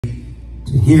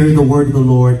to hear the word of the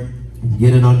Lord and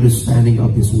get an understanding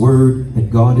of His word that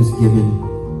God has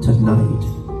given tonight.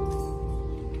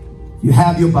 If you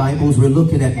have your Bibles, we're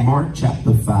looking at Mark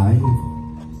chapter 5,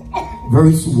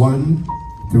 verse 1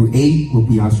 through 8 will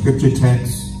be our scripture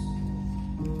text.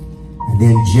 And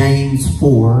then James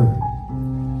 4,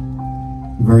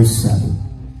 verse 7.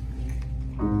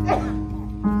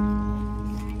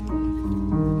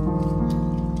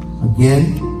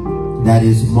 Again, that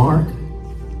is Mark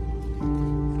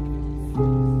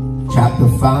chapter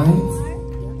 5,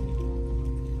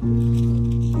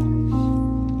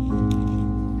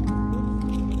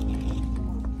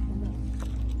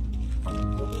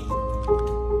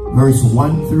 verse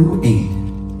 1 through 8.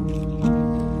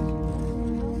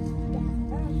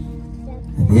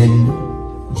 And then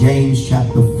James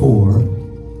chapter 4,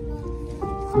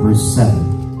 verse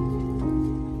 7.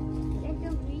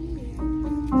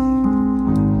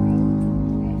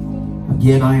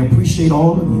 Again, I appreciate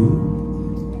all of you.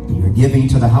 You're giving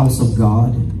to the house of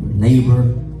God, and your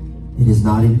labor, it is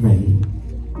not in vain.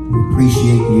 We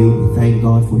appreciate you. We thank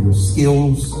God for your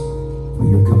skills, for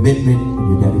your commitment, for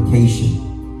your dedication.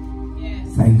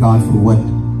 Yes. Thank God for what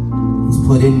He's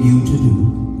put in you to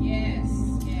do. Yes.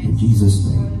 In Jesus'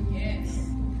 name. Yes.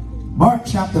 Mark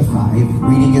chapter 5,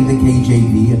 reading in the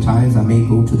KJV. At times I may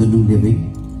go to the New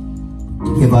Living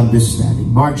to give understanding.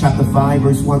 Mark chapter 5,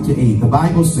 verse 1 to 8. The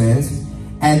Bible says,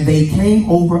 "And they came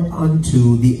over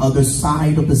unto the other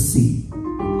side of the sea,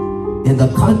 in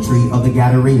the country of the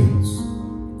Gadarenes.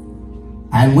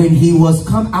 And when he was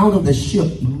come out of the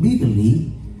ship,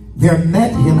 immediately there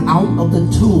met him out of the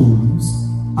tombs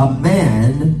a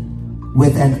man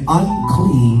with an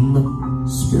unclean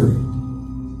spirit,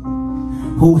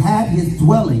 who had his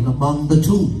dwelling among the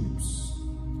tombs."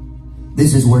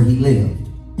 This is where he lived,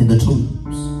 in the tombs.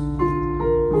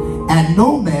 "And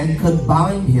no man could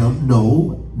bind him,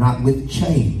 no, not with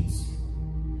chains."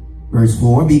 Verse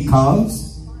 4,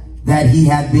 "Because that he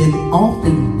had been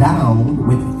often bound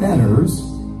with fetters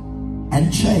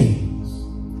and chains,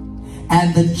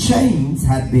 and the chains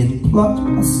had been plucked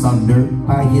asunder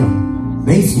by him."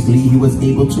 Basically, he was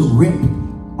able to rip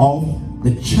off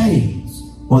the chains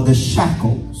or the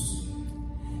shackles,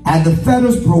 "and the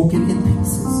fetters broken in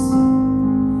pieces.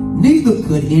 Neither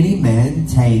could any man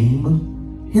tame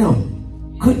him."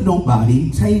 Could nobody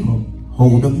tame him,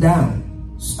 hold him down,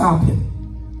 stop him.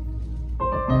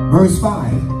 Verse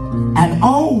 5, "And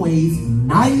always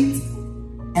night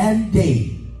and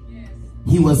day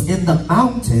he was in the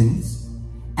mountains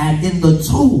and in the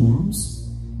tombs,"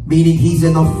 meaning he's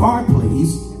in a far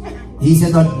place, he's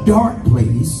in a dark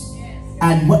place.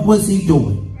 And what was he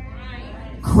doing?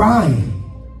 Crying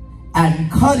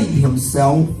and cutting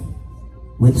himself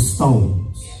with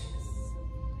stones.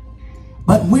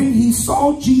 But when he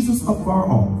saw Jesus afar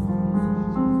off,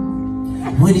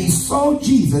 when he saw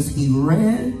Jesus, he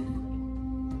ran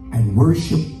and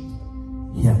worshiped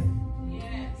him.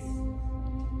 Yes.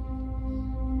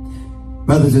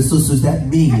 Brothers and sisters, that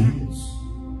means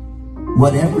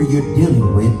whatever you're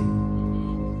dealing with,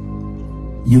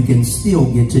 you can still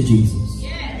get to Jesus.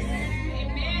 Yes.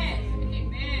 Amen.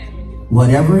 Amen.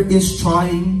 Whatever is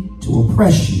trying to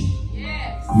oppress you,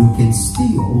 yes, you can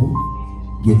still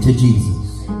get to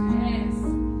Jesus. Yes.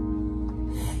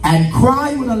 "And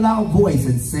cried with a loud voice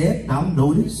and said," now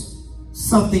notice,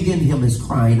 something in him is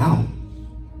crying out.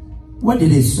 What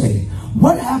did it say?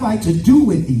 "What have I to do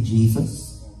with thee,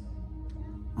 Jesus,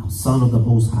 thou Son of the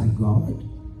Most High God?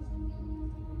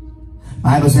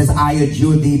 Bible says, I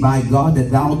adjure thee by God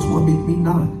that thou torment me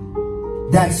not."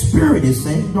 That spirit is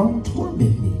saying, don't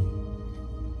torment me.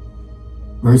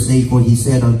 Verse 8, "For he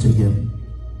said unto him,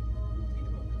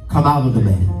 Come out of the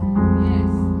man,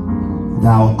 yes,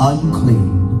 thou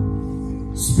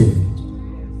unclean spirit."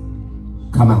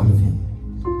 Come out of him.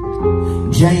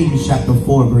 James chapter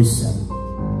 4, verse 7.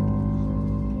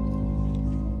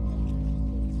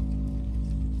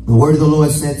 The word of the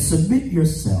Lord said, "Submit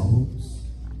yourselves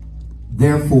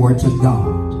therefore to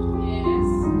God. Yes.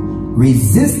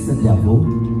 Resist the devil,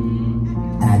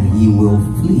 and he will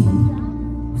flee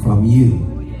from you."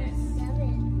 Yes.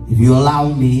 If you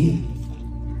allow me,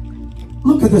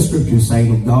 look at the scripture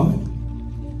saying of God.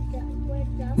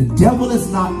 The devil is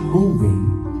not moving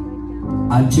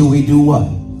until we do what?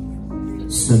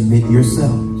 Submit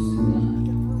yourselves.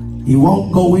 He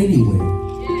won't go anywhere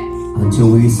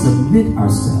until we submit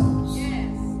ourselves.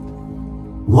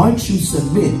 Once you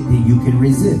submit, then you can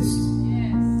resist.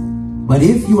 But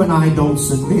if you and I don't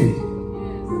submit,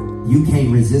 you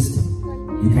can't resist him.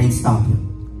 You can't stop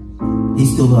him. He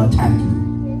still will attack you.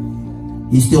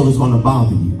 He still is going to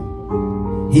bother you.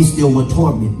 He still will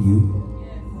torment you.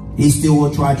 He still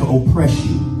will try to oppress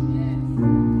you.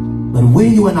 But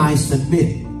when you and I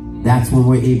submit, that's when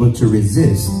we're able to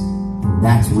resist. And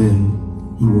that's when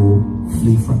he will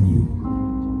flee from you.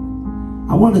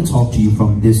 I want to talk to you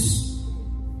from this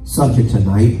subject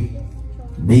tonight.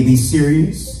 It may be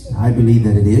serious. I believe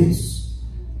that it is.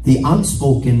 The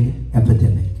unspoken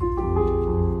epidemic.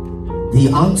 The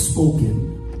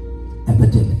unspoken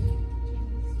epidemic.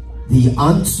 The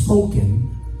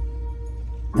unspoken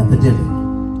epidemic.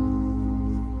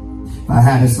 If I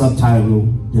had a subtitle,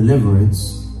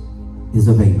 Deliverance is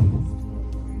available.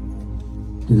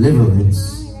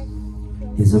 Deliverance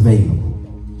is available.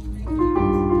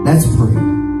 Let's pray.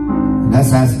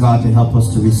 Let's ask God to help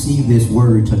us to receive this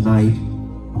word tonight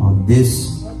on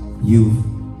this youth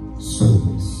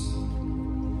service.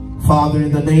 Father,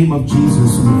 in the name of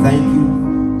Jesus, we thank you,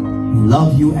 we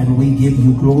love you, and we give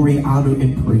you glory, honor,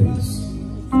 and praise.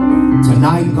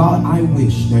 Tonight, God, I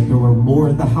wish that there were more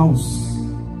in the house.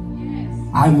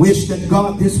 I wish that,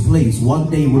 God, this place one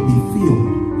day would be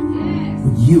filled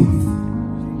with youth.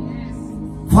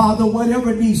 Father,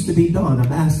 whatever needs to be done,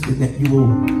 I'm asking that you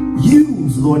will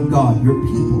use, Lord God, your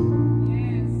people.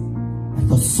 That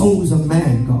the souls of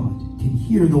man, God, can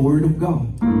hear the word of God.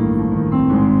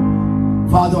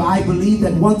 Father, I believe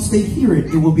that once they hear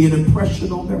it, it will be an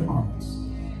impression on their hearts.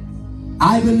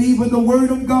 I believe when the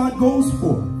word of God goes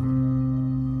forth,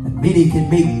 that many can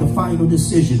make the final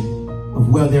decision of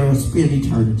where they will spend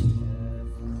eternity.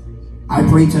 I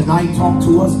pray tonight, talk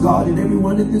to us, God, and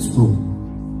everyone in this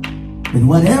room. And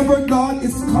whatever, God,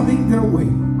 is coming their way,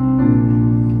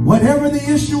 whatever the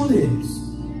issue is,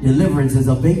 deliverance is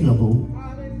available.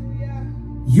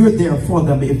 You're there for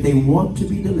them if they want to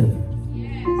be delivered.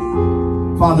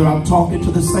 Father, I'm talking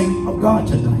to the saint of God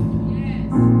tonight.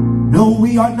 No,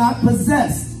 we are not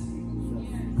possessed,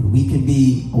 but we can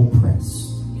be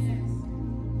oppressed.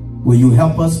 Will you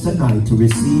help us tonight to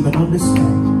receive and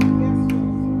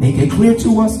understand? Make it clear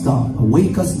to us, God.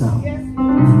 Awake us now.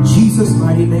 In Jesus'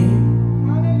 mighty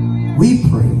name, we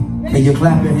pray. Can you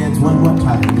clap your hands one more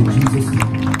time in Jesus'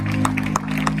 name?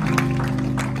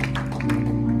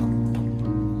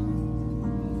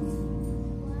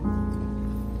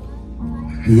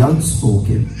 The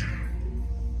unspoken,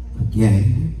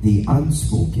 again, the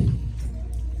unspoken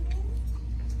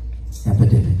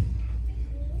epidemic.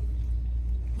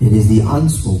 It is the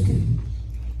unspoken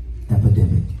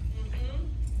epidemic.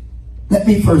 Let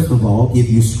me first of all give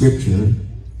you scripture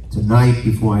tonight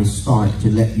before I start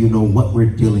to let you know what we're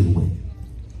dealing with.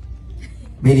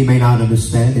 Many may not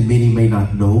understand and many may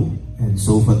not know. And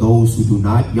so for those who do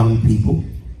not, young people,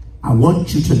 I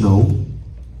want you to know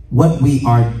what we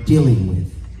are dealing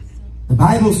with. The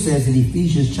Bible says in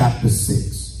Ephesians chapter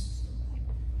 6,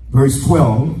 verse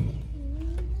 12,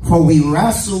 for we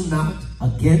wrestle not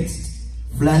against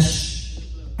flesh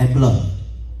and blood,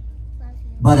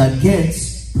 but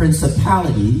against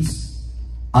principalities,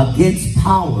 against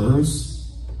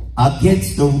powers,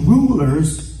 against the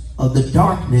rulers of the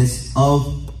darkness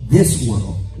of this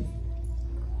world,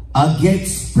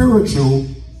 against spiritual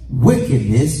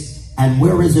wickedness. And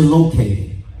where is it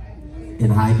located?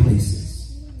 In high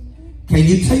places. Can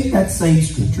you take that same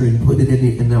scripture and put it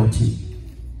in the NLT?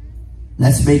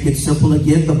 Let's make it simple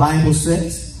again. The Bible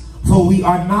says, for we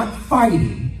are not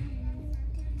fighting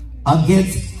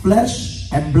against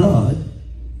flesh and blood,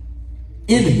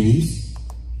 enemies,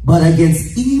 but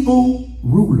against evil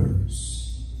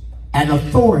rulers and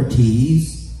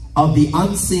authorities of the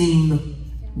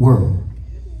unseen world.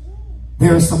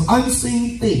 There are some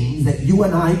unseen things that you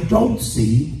and I don't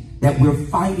see that we're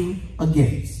fighting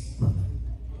against, brother.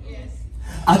 Yes.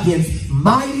 Against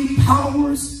mighty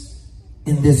powers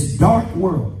in this dark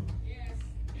world. Yes.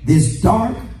 This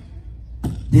dark,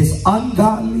 this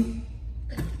ungodly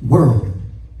world.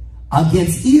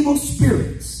 Against evil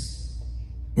spirits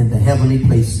in the heavenly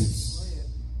places.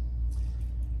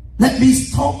 Let me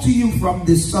talk to you from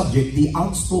this subject, the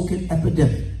unspoken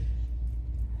epidemic.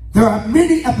 There are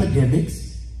many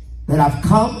epidemics that have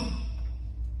come.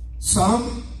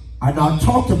 Some are not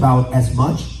talked about as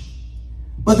much,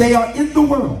 but they are in the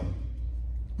world.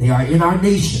 They are in our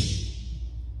nation.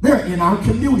 They're in our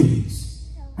communities.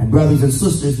 And brothers and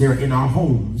sisters, they're in our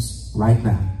homes right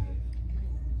now.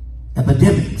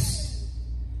 Epidemics.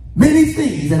 Many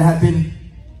things that have been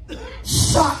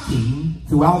shocking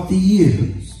throughout the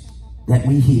years that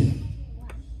we hear,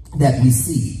 that we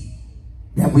see,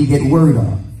 that we get word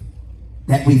of,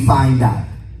 that we find out.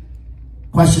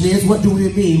 Question is, what do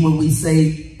we mean when we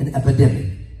say an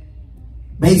epidemic?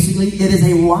 Basically, it is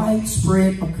a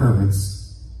widespread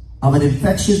occurrence of an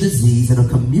infectious disease in a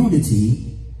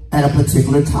community at a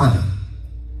particular time.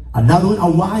 Another one, a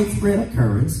widespread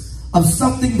occurrence of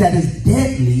something that is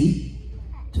deadly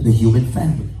to the human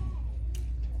family.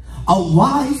 A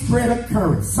widespread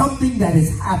occurrence, something that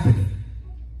is happening.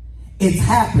 It's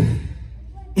happening.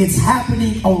 It's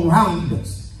happening around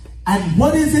us. And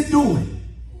what is it doing?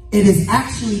 It is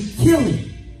actually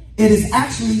killing. It is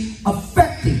actually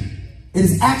affecting. It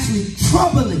is actually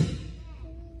troubling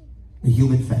the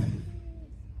human family.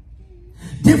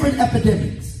 Different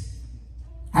epidemics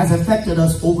has affected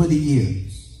us over the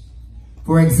years.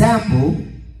 For example,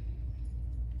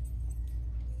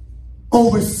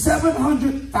 over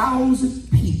 700,000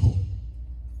 people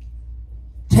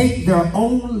take their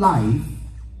own life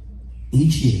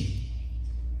each year.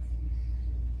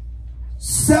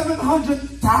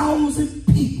 700,000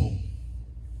 people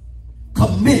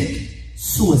commit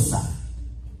suicide.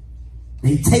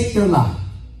 They take their life.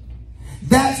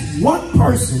 That's one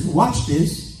person, watch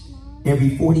this,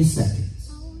 every 40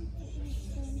 seconds.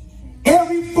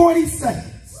 Every 40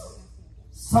 seconds,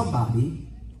 somebody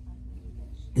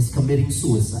is committing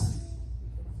suicide.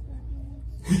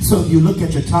 So if you look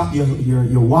at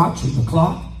your watch and the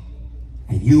clock,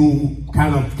 and you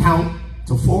kind of count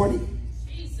to 40,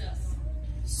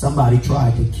 somebody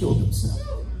tried to kill themselves.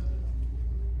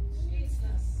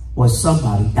 Or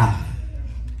somebody died.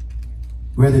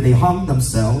 Whether they hung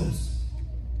themselves,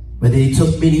 whether they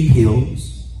took many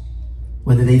pills,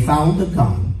 whether they found a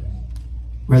gun,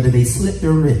 whether they slit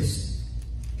their wrist,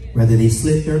 whether they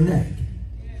slit their neck,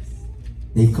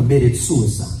 they've committed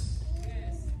suicide.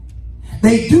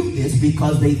 They do this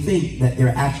because they think that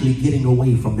they're actually getting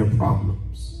away from their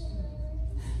problems,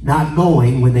 not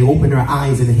knowing when they open their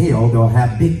eyes in hell, they'll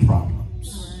have big problems.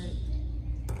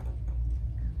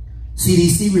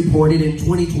 CDC reported in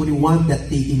 2021 that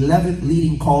the 11th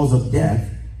leading cause of death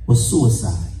was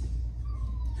suicide.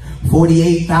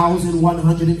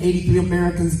 48,183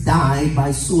 Americans died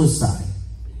by suicide,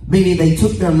 meaning they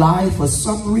took their lives for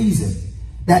some reason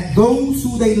that those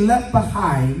who they left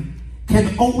behind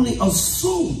can only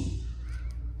assume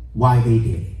why they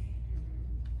did.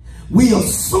 We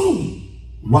assume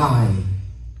why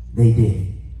they did.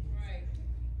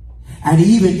 And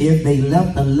even if they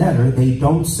left a letter, they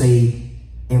don't say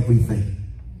everything.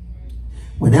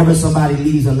 Whenever somebody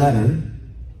leaves a letter,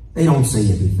 they don't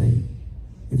say everything.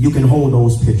 If you can hold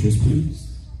those pictures, please.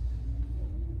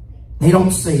 They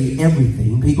don't say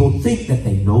everything. People think that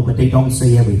they know, but they don't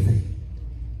say everything.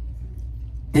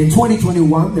 In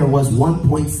 2021, there was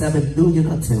 1.7 million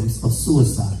attempts of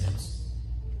suicides.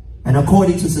 And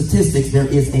according to statistics, there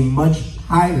is a much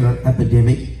higher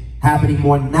epidemic happening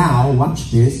more now,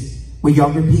 watch this, with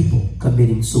younger people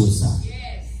committing suicide.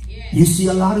 You see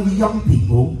a lot of young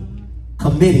people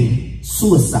committing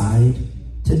suicide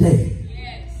today.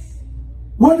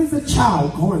 What is a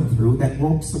child going through that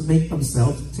wants to make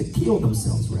themselves, to kill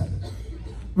themselves rather?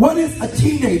 What is a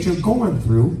teenager going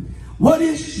through? What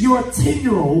is your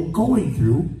 10-year-old going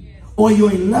through? Or your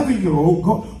 11-year-old?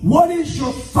 What is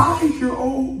your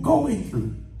 5-year-old going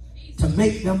through to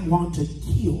make them want to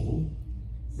kill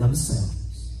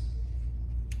themselves?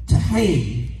 To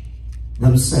hang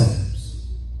themselves?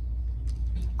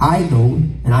 I know,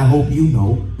 and I hope you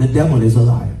know, the devil is a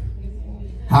liar.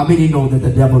 How many know that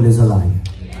the devil is a liar?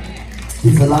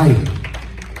 He's a liar.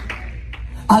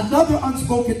 Another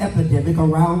unspoken epidemic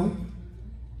around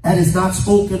that is not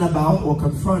spoken about or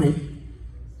confronted,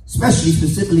 especially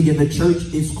specifically in the church,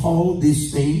 is called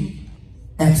this thing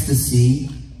ecstasy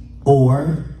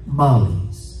or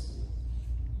mollies.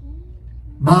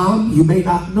 Mom, you may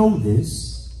not know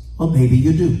this, or maybe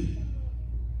you do.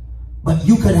 But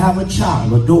you could have a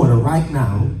child, a daughter right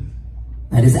now,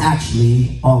 that is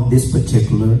actually on this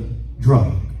particular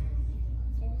drug.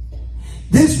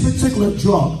 This particular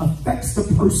drug affects the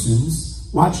person's,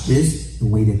 watch this, the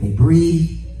way that they breathe,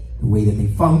 the way that they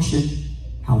function,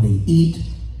 how they eat.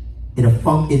 It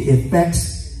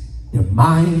affects their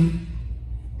mind,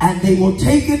 and they will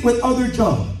take it with other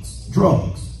drugs,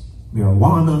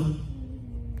 marijuana,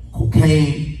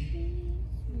 cocaine.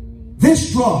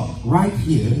 This drug right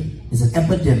here is an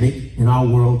epidemic in our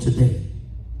world today.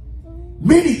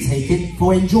 Many take it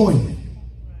for enjoyment.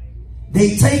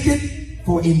 They take it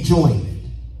for enjoyment.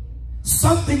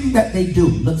 Something that they do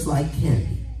looks like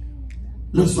candy,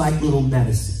 looks like little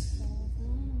medicine.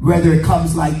 Whether it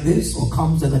comes like this or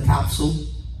comes in a capsule,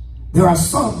 there are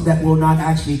some that will not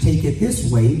actually take it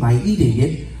this way by eating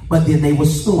it, but then they will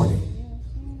store it.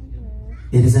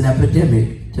 It is an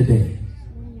epidemic today.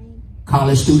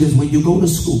 College students, when you go to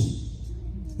school,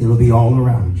 it'll be all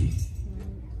around you.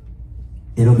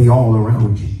 It'll be all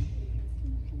around you.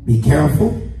 Be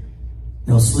careful.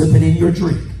 They'll slip it in your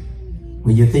drink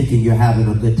when you're thinking you're having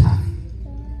a good time.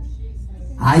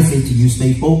 I say to you,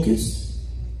 stay focused.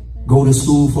 Go to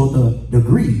school for the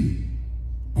degree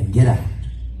and get out.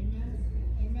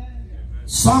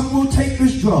 Some will take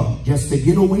this drug just to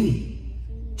get away,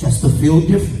 just to feel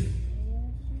different.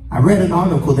 I read an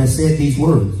article that said these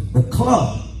words: the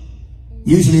club.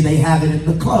 Usually they have it in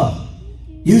the club.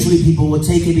 Usually people will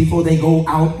take it before they go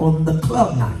out on the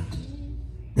club night.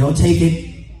 They'll take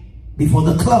it before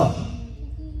the club.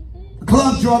 The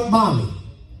club drug Molly,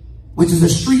 which is a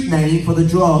street name for the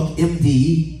drug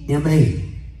MDMA.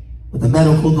 But the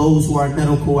medical, those who are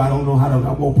medical, I don't know how to,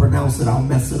 I won't pronounce it, I'll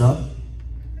mess it up.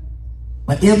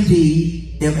 But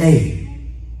MDMA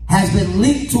has been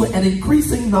linked to an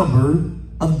increasing number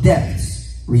of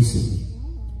deaths recently.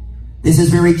 This is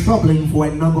very troubling for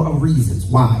a number of reasons.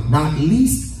 Why? Not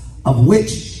least of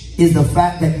which is the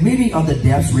fact that many of the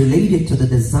deaths related to the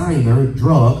designer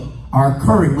drug are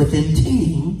occurring within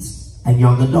teens and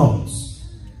young adults.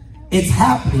 It's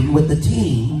happening with the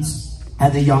teens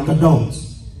and the young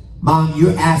adults. Mom,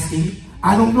 you're asking,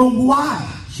 I don't know why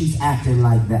she's acting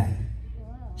like that.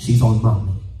 She's on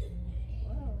mommy.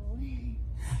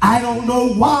 I don't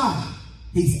know why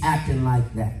he's acting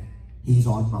like that. He's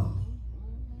on mommy.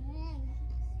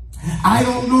 I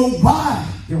don't know why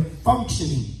they're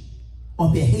functioning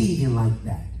or behaving like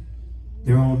that.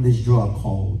 They're on this drug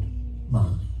called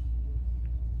mommy.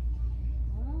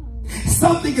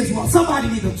 Something is wrong. Somebody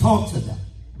needs to talk to them.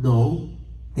 No,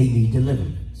 they need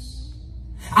deliverance.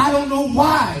 I don't know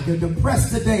why they're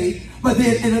depressed today, but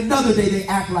then in another day they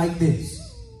act like this.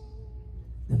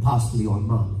 They're possibly on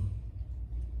mommy.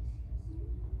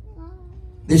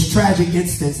 This tragic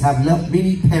instance have left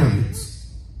many parents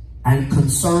and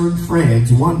concerned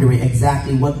friends wondering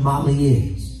exactly what Molly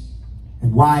is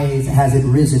and why has it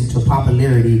risen to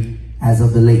popularity as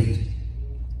of the late.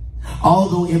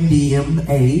 Although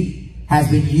MDMA has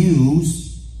been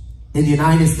used in the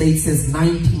United States since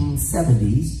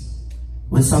 1970s,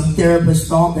 when some therapists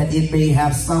thought that it may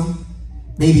have some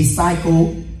maybe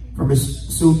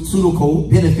psychopharmaceutical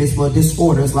benefits for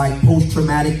disorders like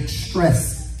post-traumatic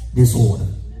stress disorder.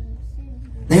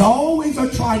 They always are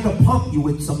trying to pump you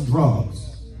with some drugs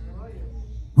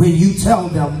when you tell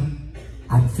them,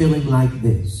 I'm feeling like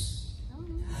this.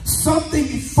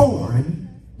 Something foreign,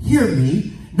 hear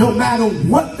me, no matter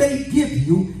what they give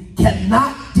you,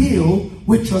 cannot deal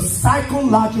with your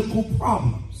psychological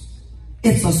problems.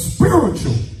 It's a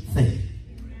spiritual thing.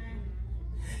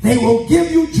 They will give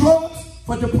you drugs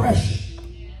for depression.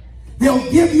 They'll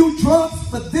give you drugs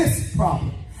for this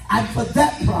problem and for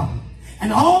that problem.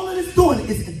 And all it is doing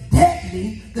is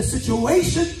deadening the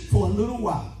situation for a little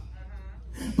while.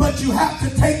 But you have to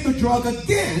take the drug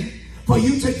again for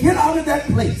you to get out of that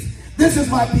place. This is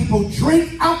why people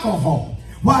drink alcohol,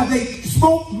 why they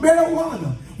smoke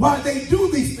marijuana, why they do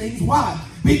these things. Why?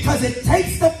 Because it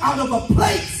takes them out of a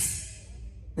place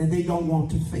that they don't want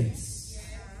to face.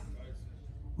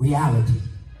 Reality.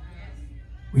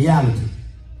 Reality.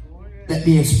 Let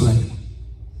me explain.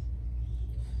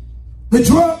 The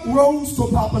drug rose to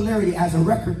popularity as a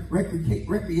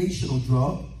recreational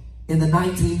drug in the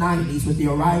 1990s with the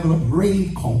arrival of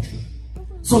rave culture.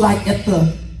 So like at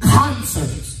the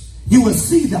concerts, you will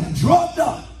see them drugged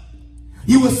up.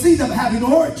 You will see them having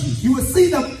orgies. You will see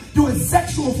them doing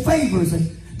sexual favors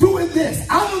and doing this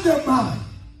out of their mind.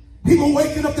 People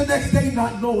waking up the next day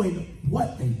not knowing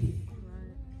what they did.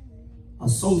 A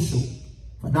social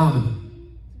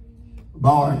phenomenon,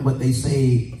 borrowed what they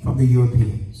say from the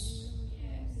Europeans.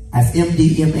 As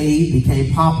MDMA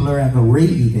became popular at the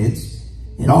rave events,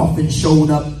 it often showed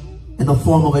up in the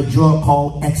form of a drug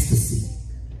called ecstasy,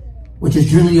 which is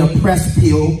generally a pressed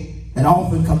pill that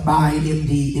often combined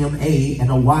MDMA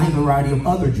and a wide variety of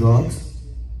other drugs,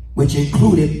 which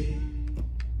included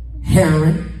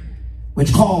heroin,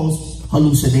 which caused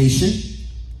hallucination,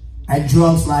 and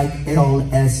drugs like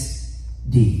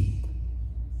LSD.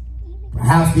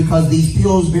 Perhaps because these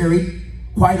pills vary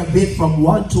quite a bit from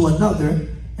one to another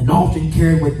and often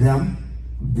carry with them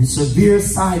the severe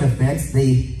side effects,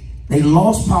 they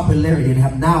lost popularity and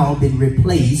have now been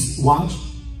replaced, watch,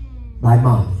 by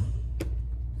Molly.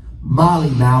 Molly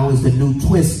now is the new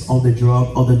twist on the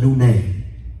drug or the new name,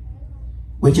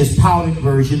 which is powdered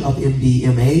version of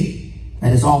MDMA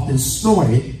that is often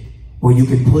snorted, or you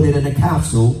can put it in a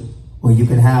capsule, or you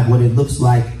can have what it looks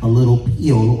like a little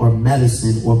pill or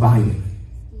medicine or vitamin.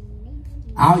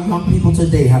 Our young people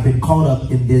today have been caught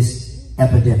up in this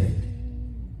epidemic,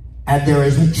 and there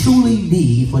is a truly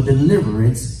need for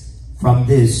deliverance from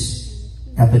this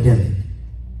epidemic.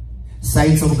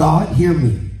 Saints of God, hear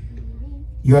me.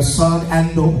 Your son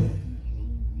and daughter,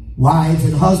 wives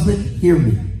and husband, hear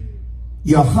me.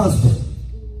 Your husband,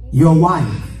 your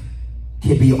wife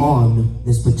can be on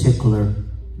this particular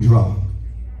drug.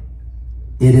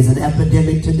 It is an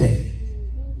epidemic today.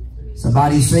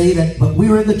 Somebody say that, but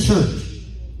we're in the church.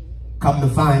 Come to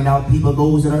find out, people,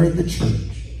 those that are in the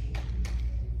church,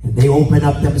 and they open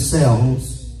up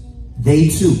themselves, they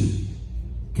too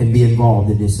can be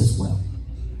involved in this as well.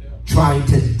 Trying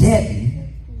to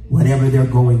deaden whatever they're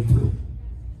going through.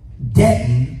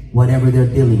 Deaden whatever they're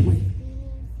dealing with.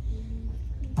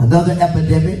 Another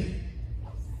epidemic,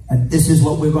 and this is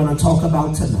what we're going to talk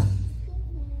about tonight,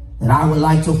 that I would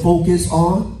like to focus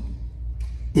on,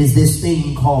 is this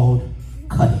thing called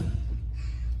cutting.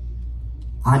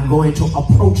 I'm going to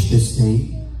approach this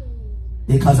thing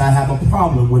because I have a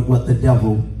problem with what the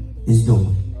devil is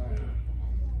doing.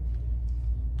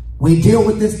 We deal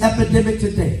with this epidemic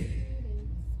today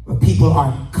where people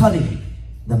are cutting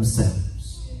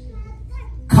themselves.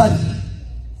 Cutting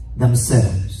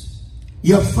themselves.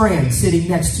 Your friend sitting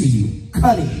next to you,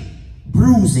 cutting,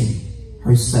 bruising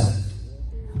herself.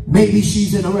 Maybe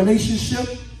she's in a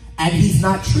relationship and he's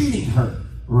not treating her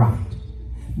right.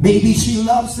 Maybe she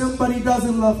loves him, but he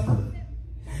doesn't love her.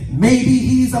 Maybe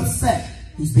he's upset.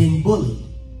 He's being bullied.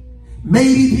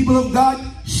 Maybe, people of God,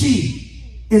 she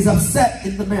is upset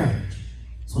in the marriage.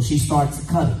 So she starts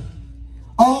cutting.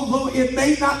 Although it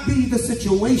may not be the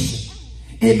situation,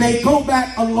 it may go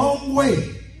back a long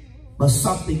way, but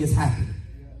something is happening.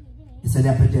 It's an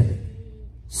epidemic.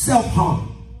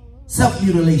 Self-harm,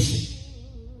 self-mutilation.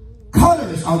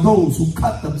 Cutters are those who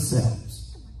cut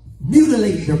themselves,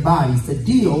 mutilate their bodies to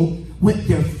deal with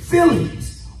their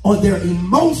feelings or their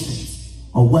emotions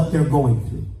or what they're going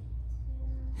through.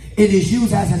 It is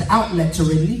used as an outlet to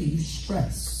relieve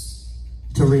stress.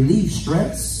 To relieve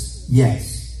stress,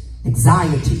 yes.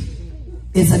 Anxiety.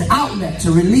 It's an outlet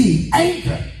to relieve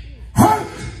anger, hurt,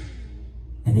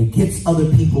 and it gets other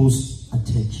people's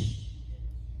attention.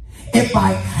 If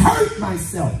I hurt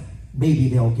myself, maybe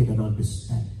they'll get an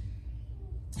understanding.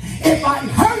 If I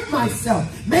hurt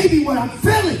myself, maybe what I'm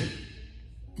feeling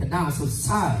can now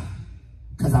subside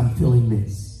because I'm feeling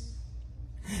this.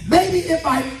 Maybe if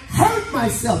I hurt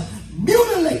myself,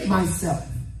 mutilate myself,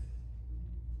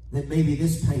 then maybe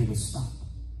this pain will stop.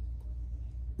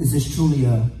 This is truly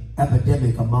an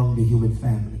epidemic among the human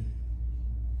family.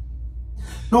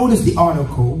 Notice the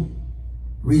article,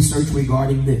 research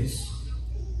regarding this.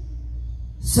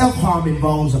 Self-harm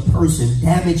involves a person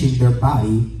damaging their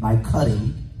body by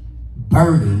cutting,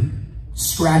 burning,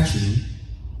 scratching,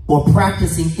 or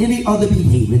practicing any other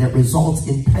behavior that results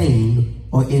in pain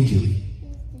or injury.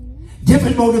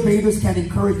 Different motivators can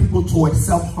encourage people towards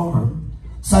self-harm,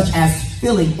 such as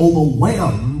feeling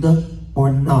overwhelmed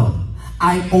or numb.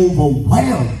 I'm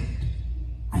overwhelmed.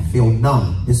 I feel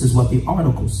numb. This is what the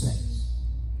article says.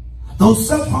 Though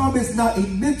self-harm is not a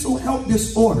mental health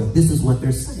disorder, this is what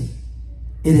they're saying.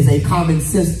 It is a common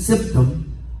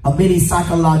symptom of many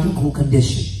psychological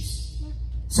conditions.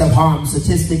 Self-harm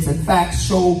statistics and facts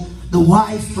show the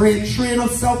widespread trend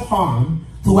of self-harm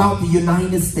throughout the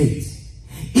United States.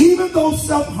 Even though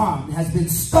self-harm has been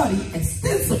studied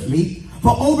extensively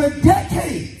for over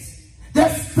decades,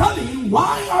 they're studying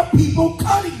why are people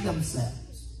cutting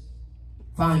themselves.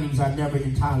 Findings are never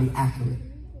entirely accurate.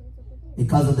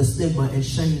 Because of the stigma and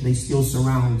shame, they still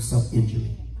surround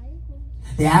self-injury.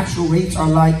 The actual rates are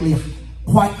likely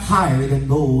quite higher than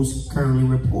those currently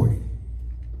reported.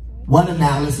 One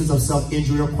analysis of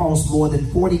self-injury across more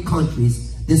than 40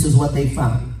 countries, this is what they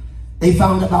found. They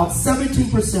found about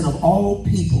 17% of all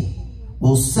people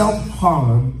will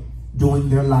self-harm during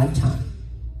their lifetime.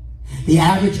 The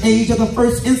average age of the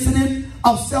first incident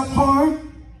of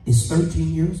self-harm is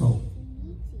 13 years old.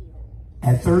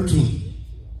 At 13,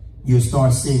 you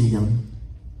start seeing them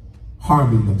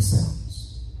harming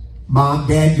themselves. Mom,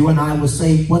 Dad, you and I will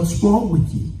say, what's wrong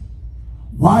with you?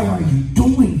 Why are you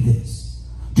doing this?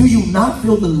 Do you not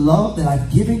feel the love that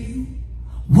I've given you?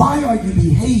 Why are you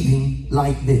behaving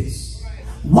like this?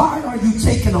 Why are you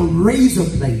taking a razor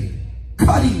blade,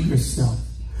 cutting yourself?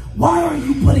 Why are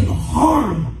you putting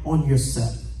harm on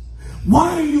yourself?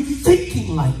 Why are you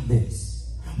thinking like this?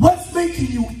 What's making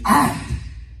you act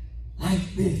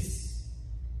like this?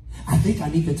 I think I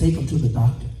need to take them to the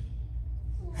doctor.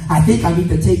 I think I need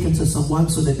to take them to someone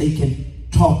so that they can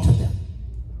talk to them.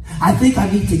 I think I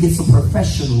need to get some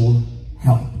professional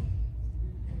help.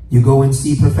 You go and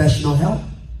see professional help.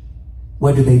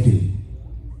 What do?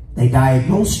 They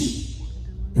diagnose you.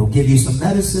 They'll give you some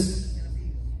medicine.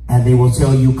 And they will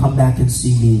tell you, come back and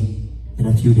see me in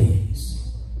a few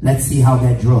days. Let's see how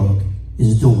that drug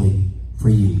is doing for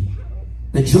you.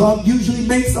 The drug usually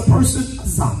makes a person a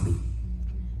zombie,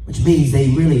 which means they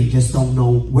really just don't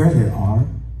know where they are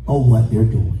or what they're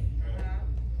doing.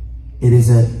 It is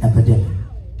an epidemic.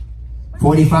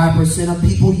 45% of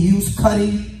people use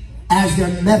cutting as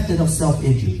their method of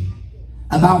self-injury.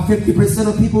 About 50%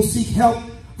 of people seek help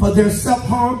for their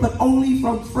self-harm, but only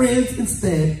from friends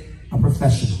instead of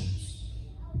professionals.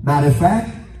 Matter of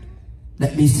fact,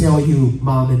 let me tell you,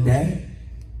 mom and dad,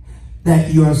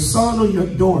 that your son or your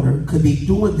daughter could be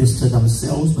doing this to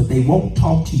themselves, but they won't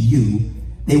talk to you.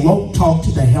 They won't talk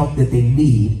to the help that they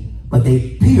need, but their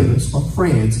peers or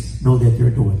friends know that they're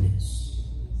doing this.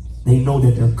 They know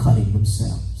that they're cutting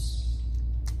themselves.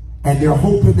 And they're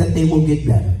hoping that they will get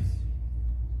better,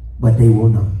 but they will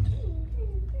not.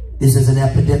 This is an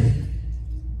epidemic.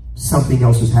 Something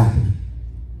else is happening.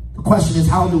 The question is,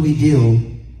 how do we deal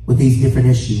with these different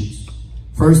issues?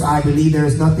 First, I believe there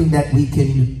is nothing that we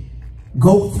can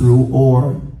go through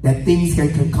or that things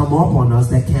can come up on us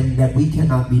that we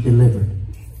cannot be delivered.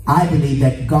 I believe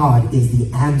that God is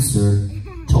the answer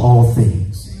to all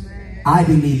things. I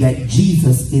believe that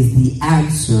Jesus is the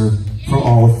answer for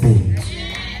all things.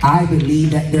 I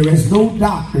believe that there is no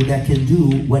doctor that can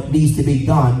do what needs to be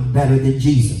done better than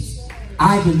Jesus.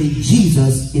 I believe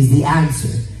Jesus is the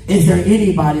answer. Is there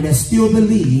anybody that still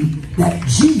believe that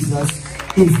Jesus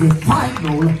is the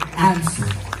final answer?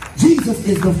 Jesus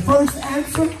is the first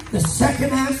answer, the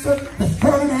second answer, the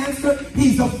third answer.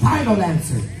 He's the final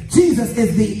answer. Jesus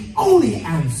is the only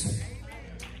answer.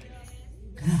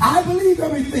 I believe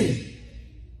everything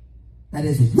that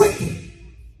is wicked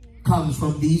comes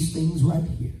from these things right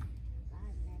here.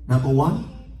 Number one,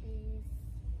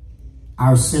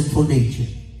 our sinful nature.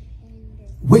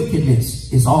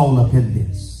 Wickedness is all up in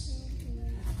this.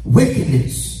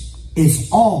 Wickedness is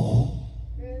all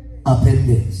up in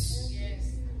this.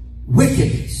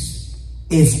 Wickedness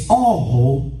is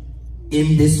all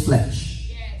in this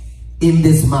flesh, in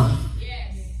this mind,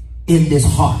 in this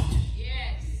heart.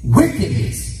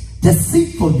 Wickedness,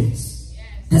 deceitfulness,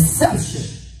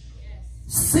 deception,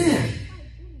 sin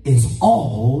is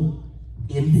all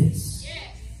in this.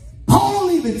 Paul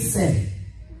even said,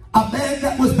 a man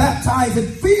that was baptized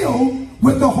and filled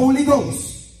with the Holy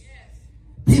Ghost.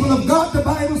 People of God, the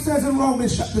Bible says in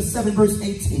Romans chapter 7 verse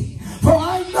 18, for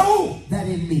I know that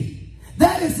in me,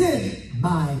 that is in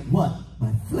my what?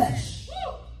 My flesh,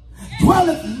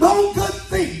 dwelleth no good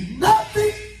thing.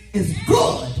 Nothing is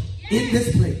good in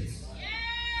this place.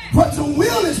 For the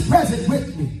will is present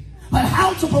with me, but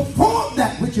how to perform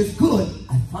that which is good,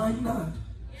 I find not.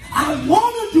 I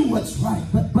want to do what's right,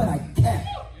 but I can't.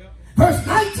 Verse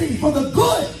 19, for the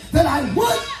good that I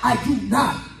would, I do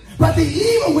not. But the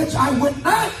evil which I would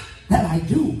not, that I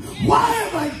do. Why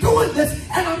am I doing this?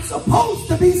 And I'm supposed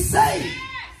to be saved.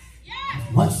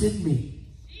 What's in me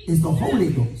is the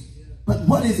Holy Ghost. But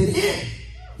what is it in?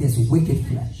 This wicked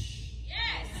flesh.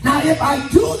 Now, if I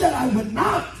do that I would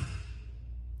not,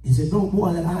 is it no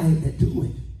more that I that do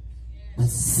it, but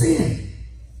sin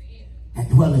that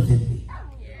dwelleth in me.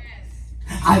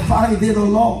 I find in a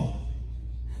law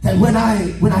that when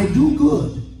I do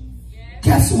good,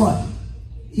 guess what?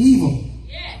 Evil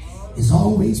is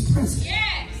always present.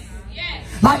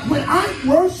 Like when I'm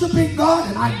worshiping God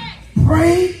and I'm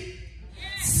praying,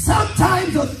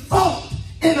 sometimes a thought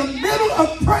in the middle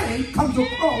of praying comes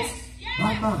across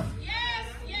my mind.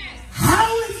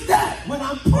 How is that when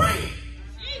I'm praying?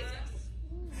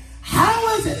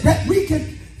 How is it that we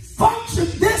can function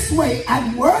this way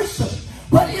and worship,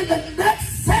 but in the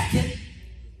next second,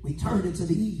 we turn into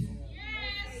the evil?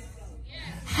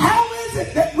 How is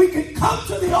it that we can come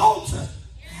to the altar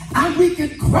and we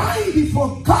can cry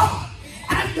before God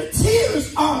and the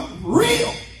tears are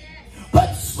real, but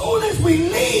as soon as we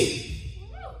leave,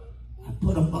 I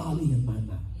put a Molly in my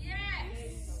mouth?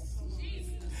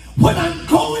 When I'm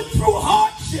going through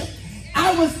hardship,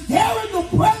 I was there in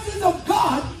the presence of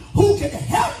God who can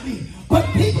help me. But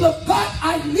people of God,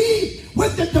 I leave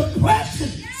with the depression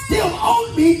still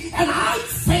on me, and I'm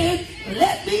saying,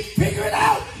 let me figure it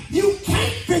out. You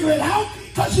can't figure it out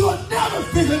because you'll never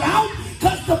figure it out,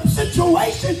 because the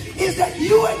situation is that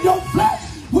you and your flesh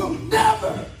will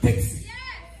never fix it.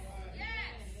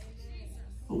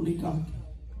 Only God can.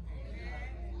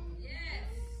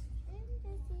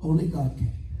 Only God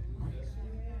can.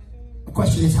 The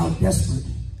question is, how desperate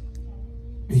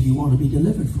do you want to be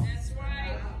delivered from?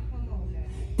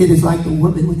 It is like the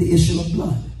woman with the issue of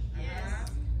blood.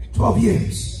 12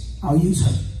 years, I'll use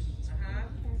her.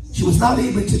 She was not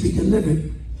able to be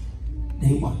delivered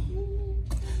day one.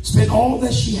 Spent all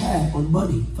that she had on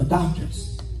money for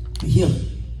doctors, for healing,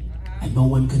 and no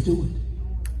one could do it.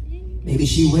 Maybe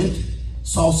she went,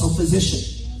 saw some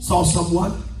physician, saw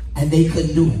someone, and they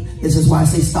couldn't do it. This is why I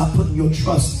say stop putting your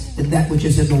trust in that which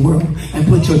is in the world and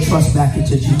put your trust back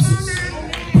into Jesus.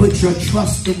 Put your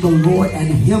trust in the Lord and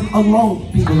Him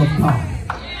alone, people of God.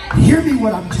 Hear me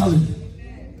what I'm telling you.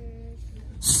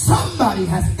 Somebody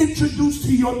has introduced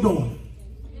to your door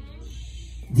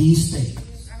these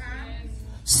things.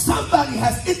 Somebody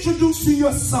has introduced to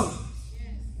your son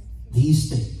these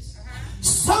things.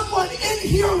 Someone in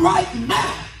here right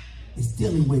now is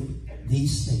dealing with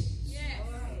these things,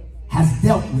 has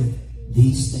dealt with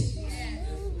these things,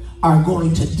 are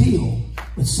going to deal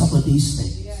with some of these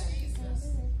things.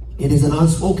 It is an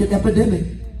unspoken epidemic.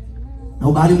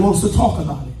 Nobody wants to talk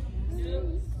about it,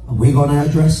 but we're going to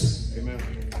address it.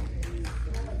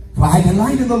 For I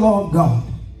delight in the law of God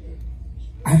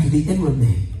after the inward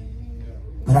man,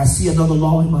 but I see another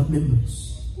law in my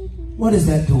members. What is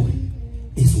that doing?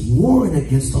 It's warring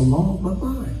against the law of my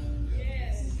mind.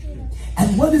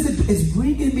 And what is it? It's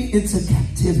bringing me into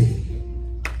captivity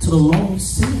to the law of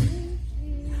sin.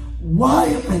 Why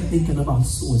am I thinking about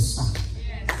suicide?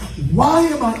 Why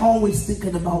am I always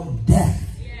thinking about death?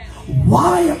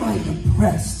 Why am I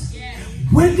depressed?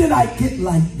 When did I get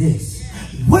like this?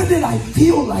 When did I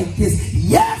feel like this?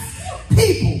 Yes,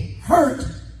 people hurt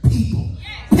people.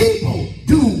 People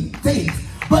do things.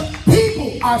 But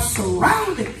people are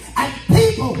surrounded and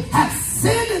people have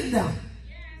sin in them.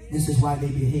 This is why they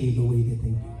behave the way that they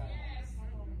do.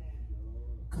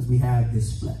 Because we have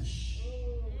this flesh.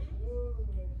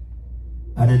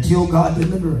 And until God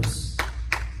delivers us,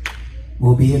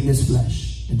 we'll be in this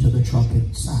flesh until the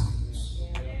trumpet sounds.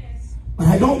 But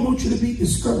I don't want you to be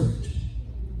discouraged,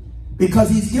 because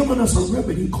he's given us a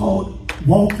remedy called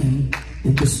walking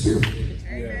in the Spirit.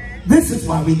 This is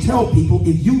why we tell people,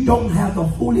 if you don't have the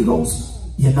Holy Ghost,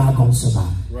 you're not going to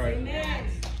survive. Right.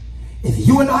 If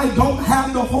you and I don't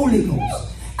have the Holy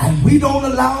Ghost, and we don't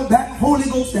allow that Holy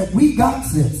Ghost that we got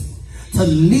since to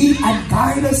lead and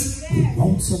guide us, we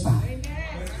won't survive.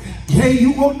 Okay,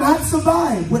 you will not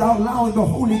survive without allowing the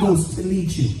Holy Ghost to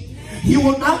lead you. You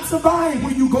will not survive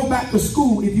when you go back to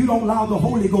school if you don't allow the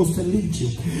Holy Ghost to lead you.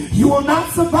 You will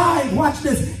not survive, watch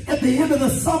this, at the end of the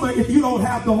summer if you don't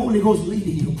have the Holy Ghost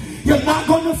leading you. You're not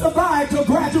going to survive till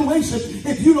graduation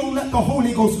if you don't let the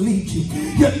Holy Ghost lead you.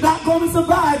 You're not going to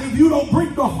survive if you don't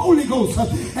bring the Holy Ghost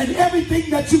and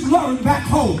everything that you've learned back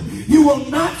home. You will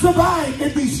not survive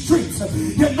in these streets.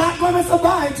 You're not going to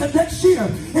survive till next year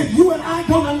if you and I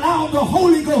don't allow the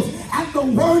Holy Ghost and the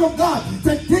Word of God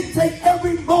to dictate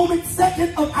every moment,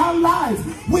 second of our lives.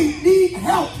 We need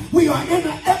help. We are in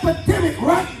an epidemic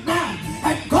right now.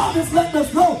 And God is letting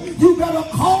us know, you better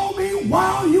call me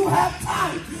while you have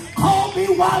time. Call me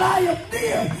while I am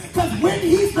near. Because when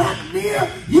he's not near,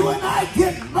 you and I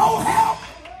get no help.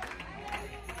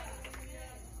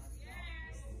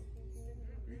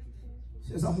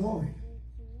 Says, I'm worried.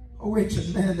 Oh,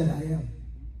 wretched man that I am.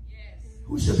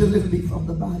 Who shall deliver me from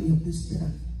the body of this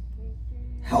death?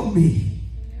 Help me.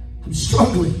 I'm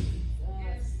struggling.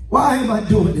 Why am I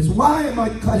doing this? Why am I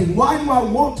cutting? Why do I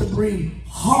want to bring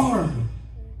harm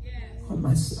on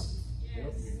myself?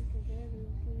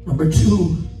 Number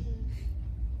two,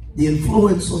 the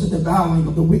influence or the devouring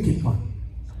of the wicked one.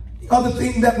 The other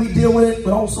thing that we deal with it,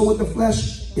 but also with the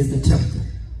flesh, is the tempter.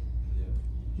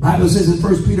 The Bible says in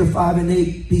 1 Peter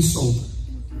 5:8, be sober.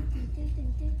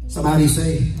 Somebody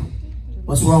say,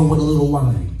 what's wrong with a little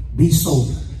wine? Be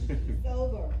sober.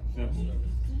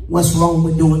 What's wrong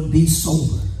with doing be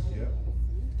sober?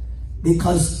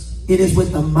 Because it is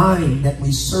with the mind that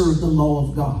we serve the law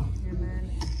of God.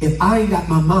 If I ain't got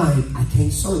my mind, I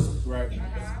can't serve it. Right.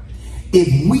 If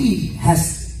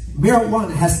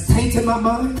marijuana has tainted my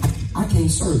mind, I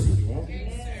can't serve it.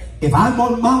 If I'm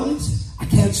on mountains, I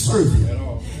can't serve it.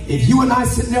 If you and I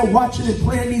sitting there watching and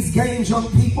playing these games, young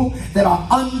people, that are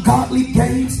ungodly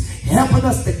games, helping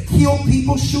us to kill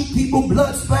people, shoot people,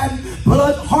 blood splatting,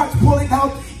 blood, hearts pulling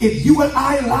out. If you and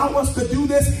I allow us to do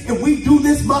this, if we do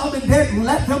this, mom and dad,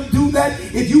 let them do that.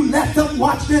 If you let them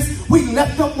watch this, we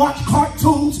let them watch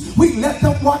cartoons. We let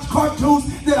them watch cartoons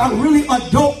that are really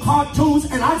adult cartoons.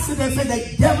 And I sit there and say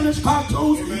they devilish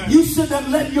cartoons. Amen. You sit there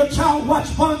and let your child watch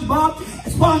SpongeBob.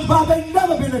 SpongeBob ain't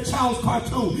never been a child's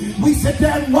cartoon. We sit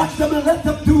there and watch them and let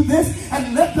them do this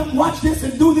and let them watch this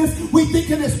and do this. We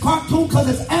thinking it's cartoon because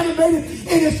it's animated.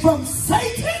 It is from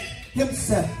Satan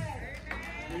himself.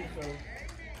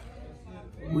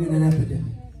 We're in an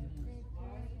epidemic.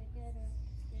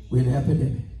 We're in an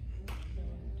epidemic.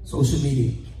 Social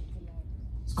media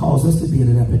has caused us to be in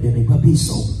an epidemic, but be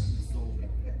sober.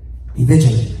 Be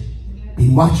vigilant. Be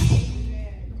watchful.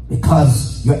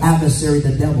 Because your adversary,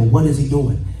 the devil, what is he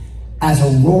doing? As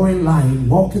a roaring lion,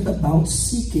 walketh about,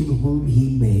 seeking whom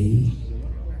he may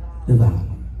devour.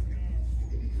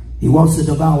 He wants to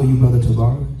devour you, Brother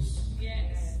Tavares.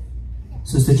 Yes.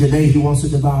 Sister Janae, he wants to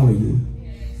devour you.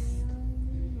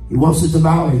 He wants to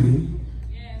devour you.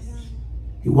 Yes.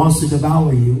 He wants to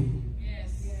devour you.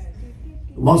 Yes.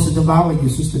 He wants to devour you,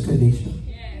 Sister Kanisha.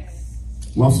 Yes.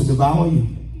 He wants to devour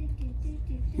you.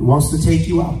 He He wants to take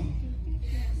you out.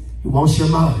 He wants your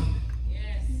mind.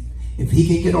 If he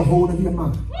can get a hold of your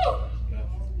mind,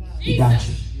 he got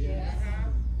you.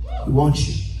 He wants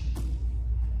you.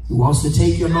 He wants to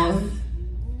take your mind.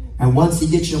 And once he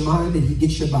gets your mind, then he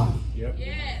gets your body.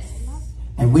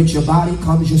 And with your body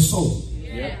comes your soul.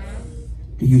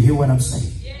 Do you hear what I'm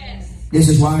saying? This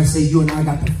is why I say you and I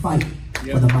got to fight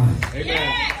for the mind.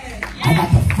 I got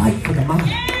to fight for the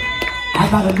mind. I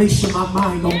got to make sure my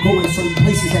mind don't go in certain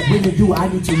places that when you do, I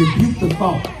need to rebuke the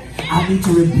thought. I need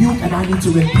to rebuke and I need to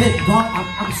repent. God,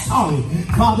 I'm sorry.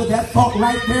 Father, that thought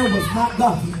right there was not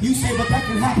God. You say, but that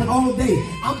can happen all day.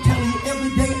 I'm telling you,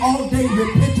 every day, all day,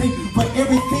 repenting for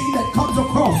everything that comes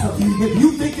across. If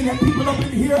you thinking that people up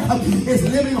in here is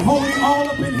living holy all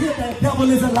up in here, the devil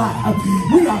is a lie.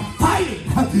 We are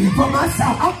fighting for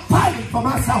myself. I'm fighting for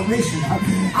my salvation.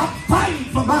 I'm fighting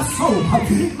for my soul.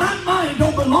 My mind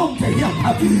don't belong to him.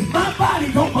 My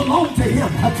body don't belong to him.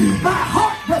 My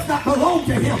heart does not belong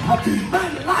to him. My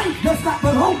life does not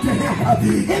belong to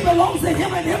him. It belongs to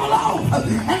him and him alone.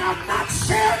 And I'm not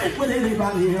sharing it with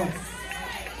anybody else.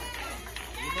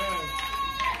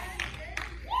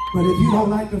 But if you don't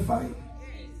like to fight,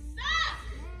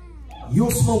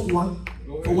 you'll smoke one.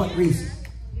 For what reason?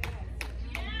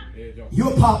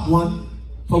 You'll pop one.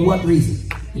 For what reason?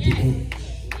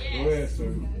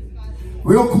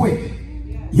 Real quick.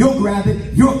 You'll grab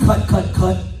it. You'll cut.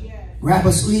 Grab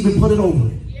a sleeve and put it over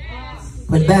it.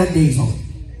 Put band-aids on it.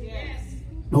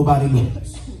 Nobody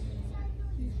knows.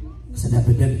 It's an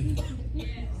epidemic.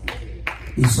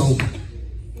 Be sober.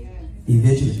 Be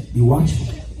vigilant. Be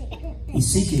watchful. Be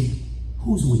seeking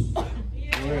who's weak.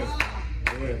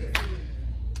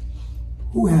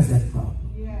 Who has that problem?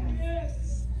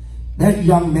 That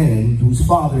young man whose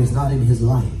father is not in his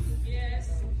life.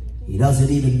 He doesn't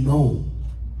even know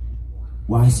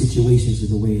why situations are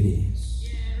the way it is.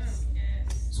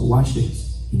 So watch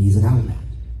this. He needs an outlet.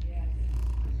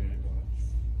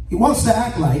 He wants to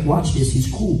act like, watch this,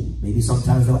 he's cool. Maybe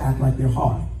sometimes they'll act like they're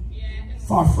hard.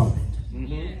 Far from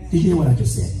it. Did you hear what I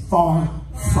just said? Far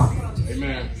from it.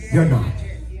 Amen. They're not.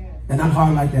 They're not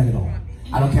hard like that at all.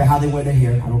 I don't care how they wear their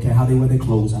hair. I don't care how they wear their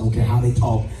clothes. I don't care how they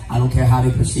talk. I don't care how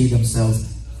they perceive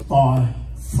themselves. Far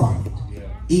from it.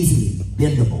 Easily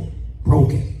bendable,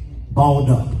 broken, balled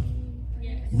up.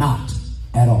 Not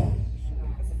at all.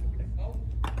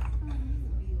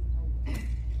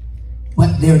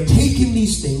 But they're taking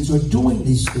these things or doing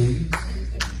these things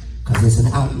because it's an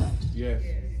outlet. Yes.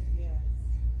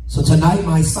 So tonight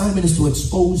my assignment is to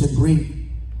expose and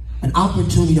bring an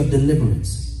opportunity of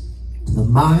deliverance to the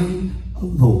mind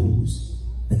of those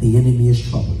that the enemy is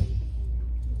troubling.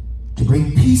 To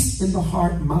bring peace in the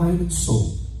heart, mind, and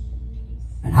soul.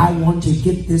 And I want to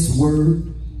get this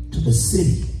word to the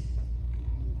city.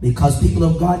 Because people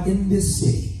of God, in this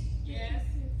city,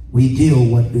 we deal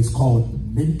what is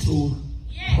called mental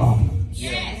problems.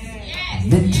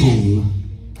 Mental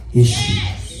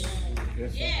issues.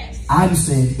 I'm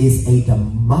saying it's a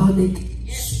demonic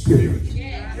spirit.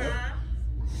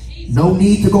 No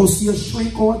need to go see a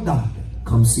shrink or a doctor.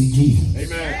 Come see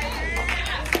Jesus.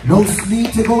 Amen. No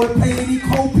need to go and pay any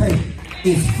copay.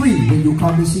 It's free when you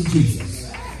come to see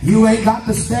Jesus. You ain't got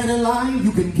to stand in line.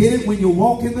 You can get it when you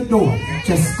walk in the door.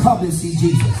 Just come and see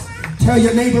Jesus. Tell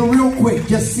your neighbor real quick,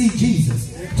 just see Jesus.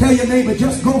 Tell your neighbor,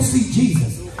 just go see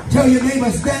Jesus. Tell your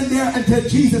neighbor, stand there until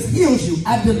Jesus heals you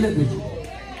and delivers you.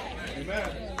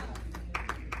 Amen.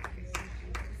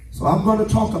 So I'm going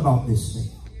to talk about this thing.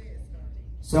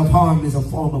 Self-harm is a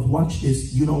form of, watch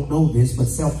this, you don't know this, but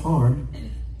self-harm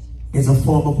is a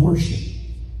form of worship.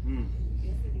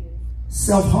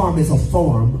 Self-harm is a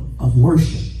form of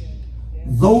worship.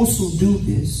 Those who do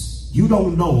this, you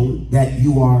don't know that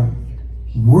you are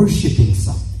worshiping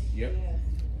something. Yep.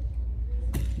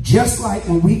 Just like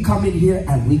when we come in here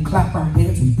and we clap our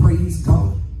hands, we praise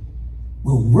God.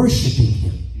 We're worshiping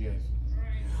him. Yes.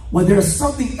 Well, there's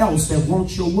something else that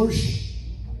wants your worship.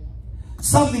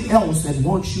 Something else that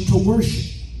wants you to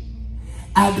worship.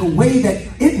 And the way that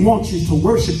it wants you to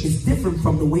worship is different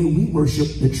from the way we worship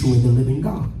the true and the living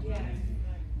God.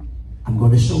 I'm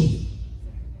going to show you.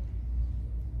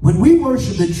 When we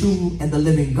worship the true and the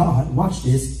living God, watch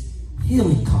this,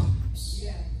 healing comes.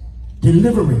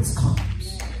 Deliverance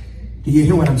comes. Do you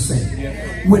hear what I'm saying?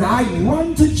 Yeah. When I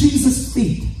run to Jesus'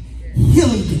 feet,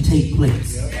 healing can take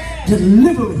place. Yeah.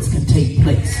 Deliverance can take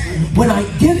place. When I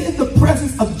get in the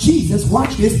presence of Jesus,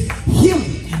 watch this,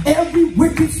 healing. Every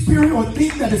wicked spirit or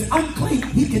thing that is unclean,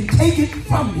 he can take it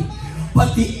from me.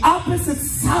 But the opposite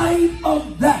side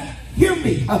of that, hear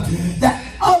me, that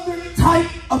other type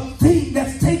of thing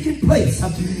that's taking place,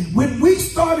 when we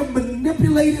started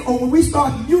manipulating or when we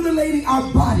start mutilating mutilating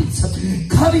our bodies,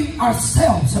 cutting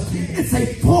ourselves. It's a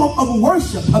form of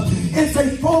worship. It's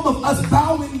a form of us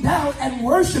bowing down and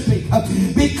worshiping,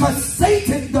 because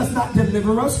Satan does not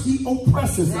deliver us, he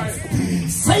oppresses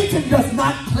us. Satan does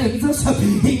not cleanse us,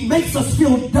 he makes us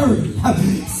feel dirty.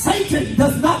 Satan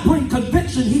does not bring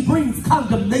conviction, he brings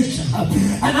condemnation.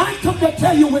 And I come to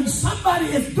tell you, when somebody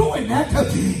is doing that,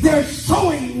 they're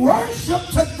showing worship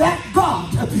to that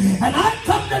God. And I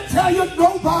come to tell you,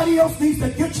 nobody else needs to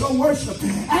get your worship.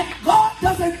 And God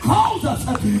doesn't cause us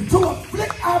to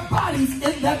afflict our bodies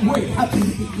in that way.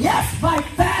 Yes, by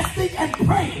fasting and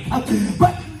praying,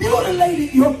 but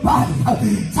mutilating your body,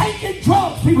 taking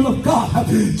drugs, people of God,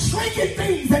 drinking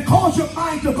things that cause your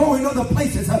mind to go in other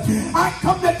places. I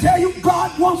come to tell you,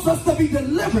 God wants us to be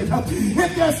delivered.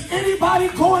 If there's anybody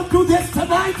going through this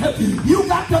tonight, you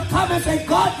got to come and say,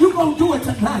 God, you're going to do it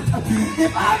tonight.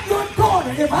 If I'm your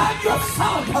daughter, if I'm your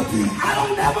son, I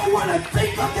don't ever want to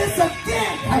think of this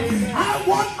again. I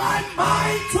want my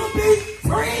mind to be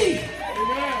free.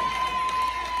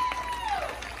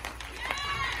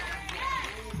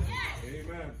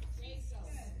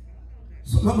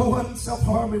 So number one,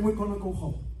 self-harm, and we're going to go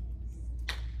home.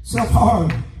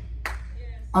 Self-harm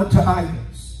unto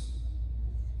idols.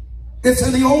 It's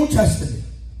in the Old Testament.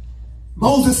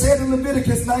 Moses said in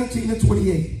Leviticus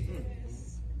 19:28,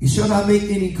 you shall not make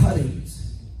any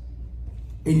cuttings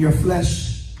in your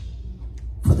flesh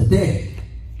for the dead.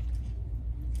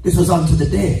 This was unto the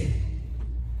dead.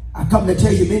 I come to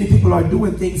tell you, many people are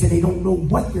doing things and they don't know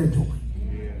what they're doing.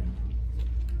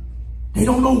 They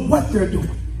don't know what they're doing.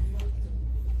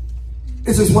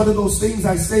 This is one of those things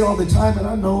I say all the time, and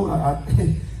I know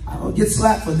I don't get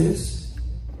slapped for this.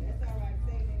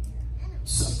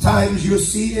 Sometimes you'll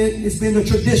see it, it's been a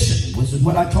tradition, which is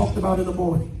what I talked about in the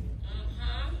morning.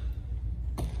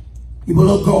 People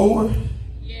will go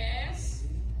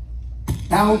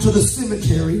down to the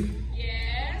cemetery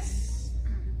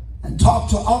and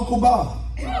talk to Uncle Bob.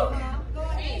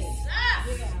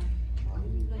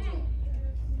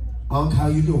 Unc, how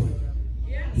you doing?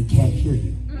 He can't hear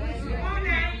you.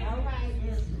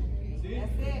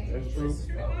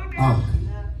 Unc,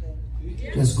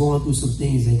 just going through some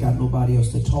things, ain't got nobody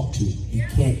else to talk to. He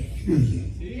can't hear you.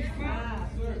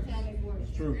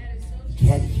 He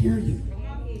can't hear you.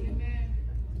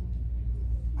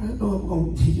 I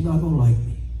know you're not going to like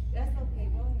me.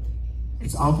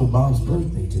 It's Uncle Bob's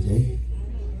birthday today.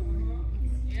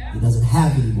 He doesn't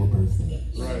have any more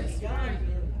birthdays.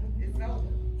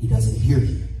 He doesn't hear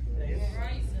you.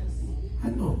 I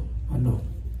know.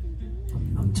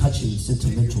 I'm touching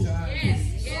sentimental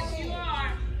things. Yes, you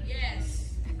are.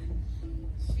 Yes.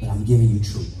 But I'm giving you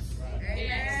truth.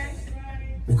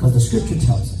 Because the scripture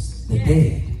tells us the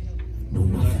dead know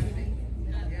nothing.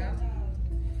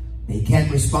 They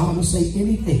can't respond or say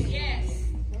anything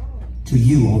to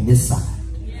you on this side.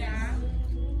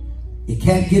 They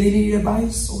can't get any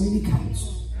advice or any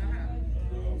counsel.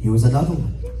 Here was another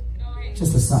one.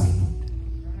 Just a side note.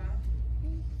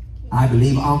 I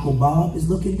believe Uncle Bob is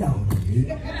looking down on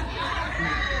you.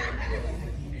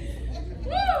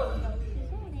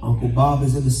 Uncle Bob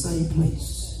is in the same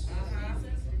place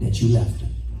that you left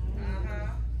him.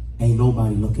 Ain't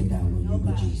nobody looking down on you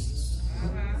but Jesus.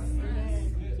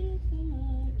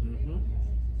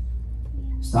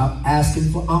 Stop asking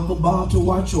for Uncle Bob to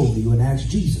watch over you and ask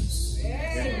Jesus.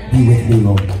 Be with me,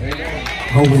 Lord.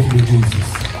 Go with me, Jesus.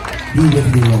 Be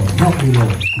with me, Lord. Help me,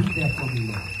 Lord. Be there for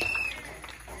me, Lord.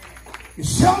 You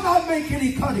shall not make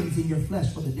any cuttings in your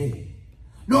flesh for the dead,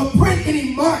 nor print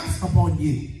any marks upon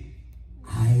you.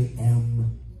 I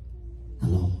am the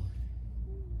Lord.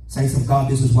 Saints of God,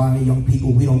 this is why, young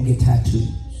people, we don't get tattoos.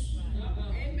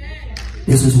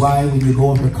 This is why when you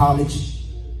go to college,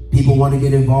 people want to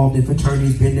get involved in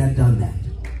fraternities, been there, done that.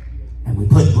 And we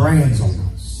put brands on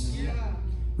us.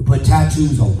 We put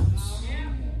tattoos on us.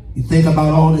 You think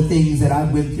about all the things that I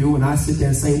went through, and I sit there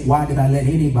and say, why did I let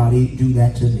anybody do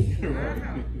that to me?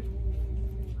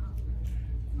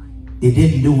 It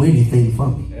didn't do anything for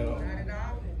me.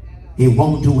 It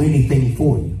won't do anything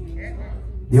for you.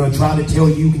 They'll try to tell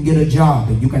you you can get a job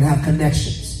and you can have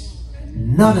connections.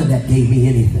 None of that gave me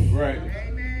anything. Right.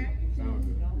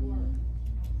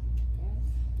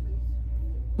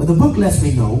 But the book lets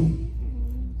me know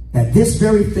that this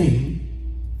very thing,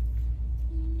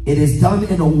 it is done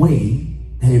in a way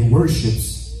that it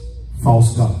worships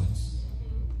false gods.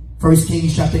 1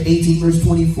 Kings chapter 18 verse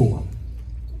 24.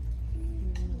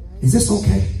 Is this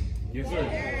okay? Yes,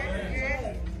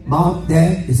 sir. Mom,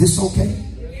 Dad, is this okay?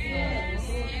 Yes,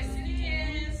 yes it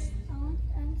is.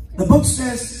 The book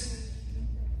says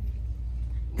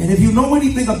And if you know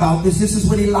anything about this, this is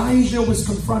when Elijah was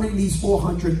confronting these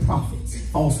 400 prophets,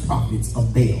 false prophets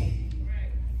of Baal.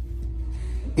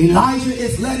 Elijah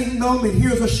is letting them, and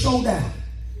here's a showdown.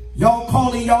 Y'all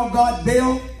calling y'all God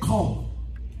Baal? Call him.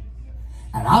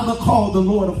 And I'm going to call the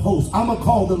Lord of hosts. I'm going to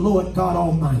call the Lord God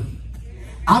Almighty.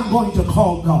 I'm going to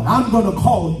call God. I'm going to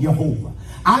call Jehovah.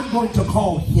 I'm going to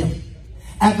call him.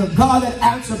 And the God that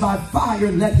answered by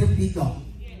fire, let him be God.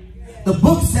 The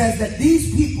book says that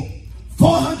these people,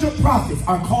 400 prophets,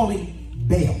 are calling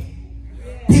Baal.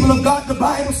 People of God, the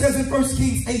Bible says in 1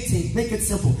 Kings 18, make it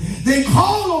simple. Then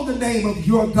call on the name of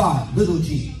your God, little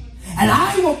g, and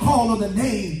I will call on the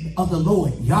name of the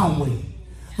Lord, Yahweh.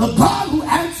 The God who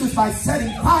answers by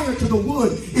setting fire to the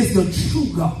wood is the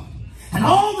true God. And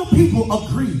all the people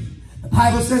agreed. The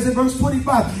Bible says in verse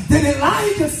 25, then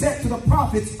Elijah said to the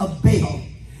prophets of Baal,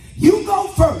 you go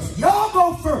first. Y'all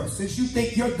go first, since you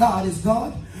think your God is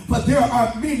God. But there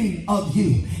are many of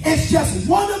you. It's just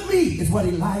one of me, is what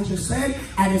Elijah said,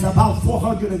 and it's about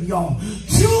 400 of y'all.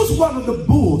 Choose one of the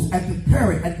bulls and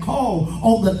prepare it and call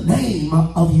on the name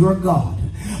of your God.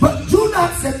 But do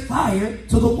not set fire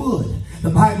to the wood. The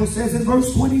Bible says in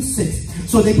verse 26,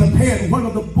 so they prepared one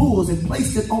of the bulls and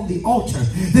placed it on the altar.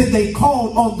 Then they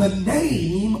called on the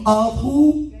name of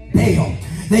who? Baal.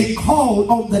 They called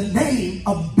on the name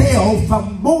of Baal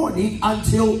from morning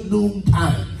until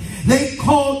noontime. They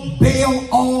called Baal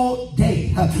all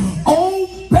day.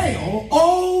 Oh Baal,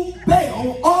 oh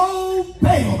Baal, oh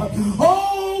Baal,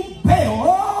 oh Baal,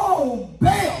 oh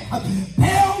Baal,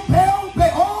 Baal, Baal,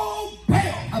 Baal, oh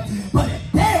Baal. But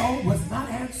Baal was not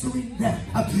answering them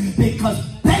because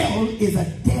Baal is a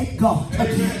dead God.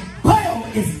 Baal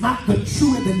is not the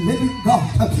true and the living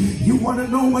God. You want to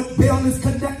know what Baal is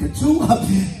connected to?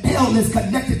 Baal is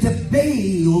connected to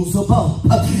Beelzebub.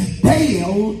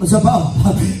 Beelzebub.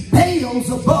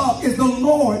 Beelzebub is the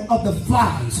Lord of the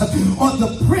flies, or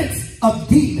the prince of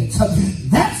demons.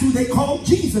 That's who they call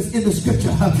Jesus in the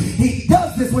scripture. He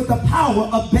does this with the power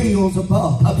of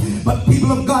Beelzebub. But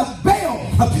people of God,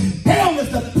 Baal is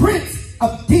the prince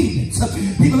of demons.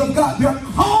 People of God, they're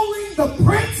calling the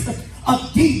prince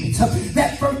of demons,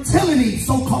 that fertility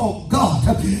so-called God,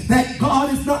 that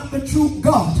God is not the true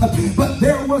God. But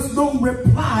there was no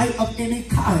reply of any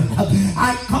kind.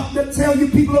 I come to tell you,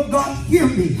 people of God, hear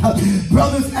me.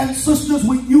 Brothers and sisters,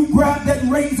 when you grab that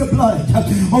razor blade,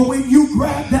 or when you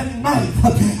grab that knife,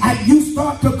 and you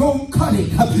start to go cutting,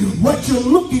 what you're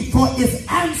looking for is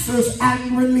answers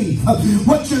and relief.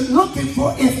 What you're looking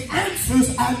for is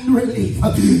answers and relief.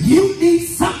 You need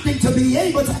something to be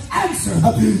able to answer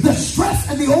the stress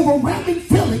and the overwhelming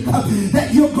feeling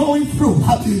that you're going through.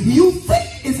 You think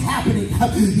it's happening.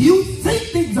 You think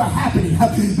things are happening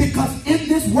because in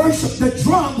this worship the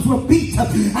drums were beat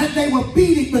and they were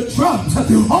beating the drums.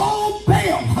 Oh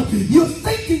Baal, you're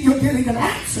thinking you're getting an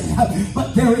answer,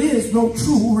 but there is no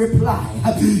true reply.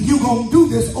 You're going to do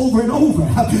this over and over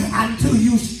until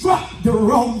you struck the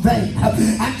wrong vein,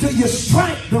 until you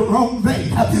strike the wrong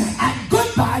vein. And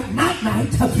goodbye, night night.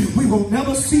 We will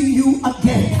never see you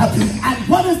again. And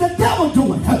what is the devil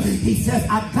doing? He says,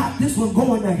 I got this one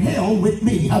going to hell with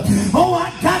me. Oh,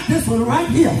 I got this one right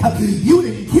here. You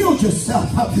didn't kill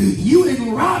yourself. You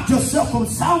didn't rob yourself from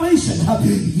salvation.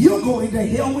 You're going to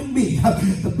hell with me.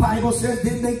 The Bible says,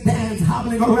 then they danced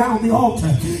hobbling around the altar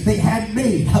they had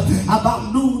made.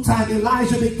 About noontime,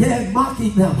 Elijah began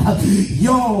mocking them.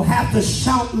 Y'all have to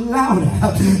shout louder,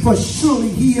 for surely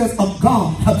he is a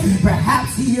God.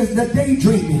 Perhaps he is the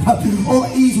daydreaming, or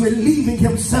he's relieving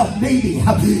himself. Maybe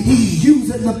he's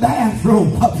using the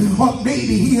bathroom, or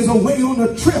maybe he is away on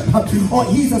a trip, or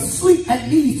he's asleep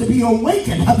and needs to be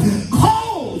awakened.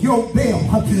 Call your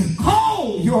Baal,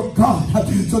 call your God.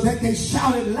 So that they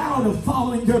shouted louder,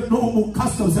 following their normal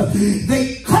customs.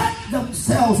 They cut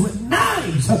themselves with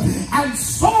knives and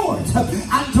swords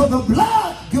until the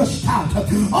blood gushed out.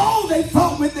 Oh, they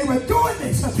thought when they were doing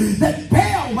this that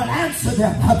Baal would answer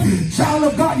them. Child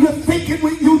of God, you're thinking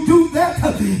when you do that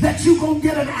that you're going to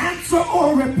get an answer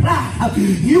or a reply.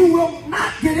 You will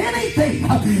not get anything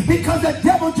because the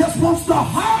devil just wants to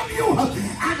harm you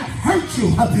and hurt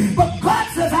you. But God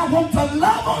says, I want to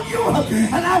love on you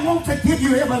and I want to give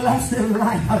you everlasting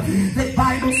life. The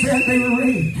Bible says they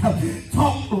raved,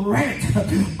 talk, rant,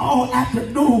 all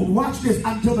afternoon, watch this,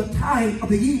 until the time of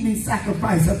the evening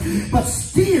sacrifice. But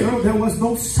still there was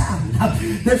no sound.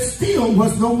 There still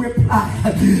was no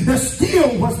reply. There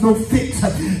still was no fix.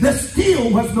 There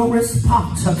still was no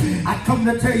response. I come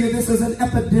to tell you, this is an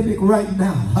epidemic right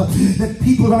now, that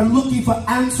people are looking for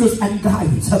answers and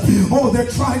guidance. Oh, they're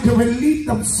trying to relieve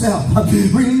themselves,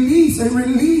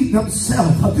 relieve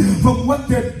themselves from what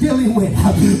they're dealing with,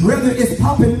 whether it's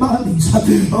popping mollies,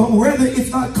 or whether it's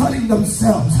cutting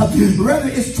themselves, whether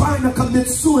it's trying to commit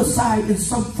suicide in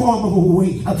some form of a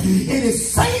way. It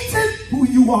is Satan who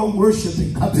you are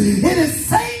worshiping. It is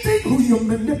Satan who you're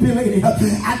manipulating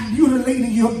and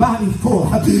mutilating your body for.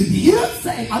 You're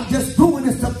saying, I'm just doing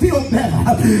this to feel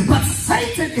better, but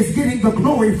Satan is getting the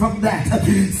glory from that.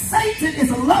 Satan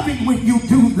is loving when you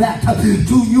do that.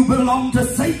 Do you belong to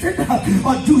Satan,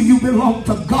 or do you belong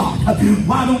to God?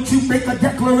 Why don't you make a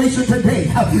declaration today,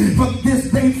 from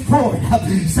this day forward?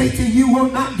 Satan, you will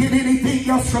not get anything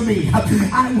else from me.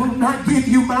 I will not give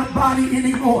you my body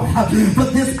anymore,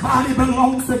 but this body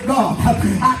belongs to God.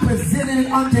 I presented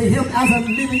it unto him as a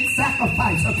living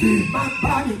sacrifice. My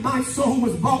body, my soul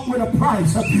was bought with a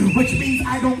price, which means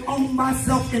I don't own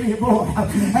myself anymore,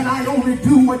 and I only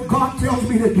do what God tells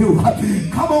me to do.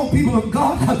 Come on, people of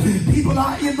God. People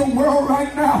are in the world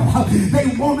right now.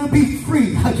 They want to be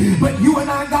free, but you and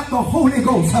I got the Holy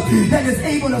Ghost that is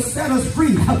able to set us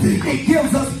free. It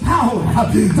gives us power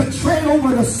to tread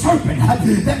over the serpent,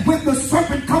 that when the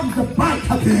serpent comes to bite,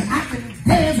 I can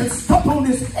dance and step on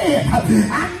his head.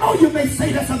 I know you may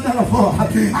say that's a metaphor.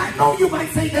 I know you might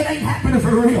say that ain't happening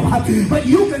for real, but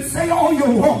you can say all you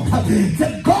want.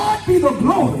 To God be the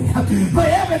glory for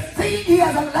everything he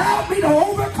has allowed me to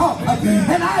overcome,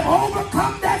 and I've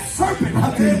overcome that serpent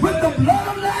with the blood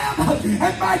of Lamb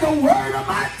and by the word of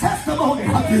my testimony.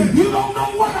 You don't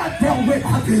know what I dealt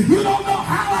with. You don't know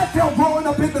how I felt growing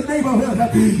up in the neighborhood.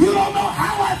 You don't know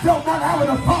how I felt not having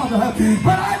a father,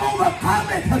 but I've overcome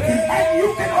it, and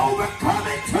you can overcome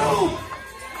it too.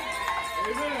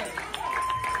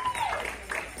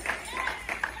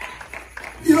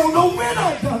 You don't know when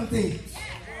I've done things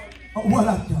or what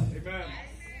I've done,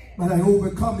 but I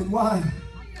overcome it. Why?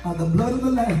 By the blood of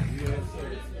the Lamb,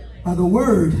 by the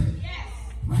word,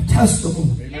 my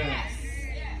testimony.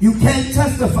 You can't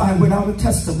testify without a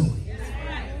testimony.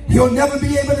 You'll never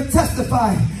be able to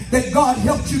testify that God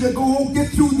helped you to go get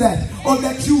through that, or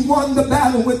that you won the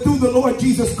battle through the Lord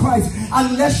Jesus Christ,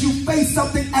 unless you face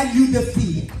something and you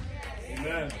defeat it.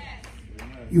 Amen.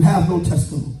 You have no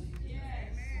testimony.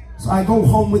 So I go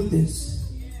home with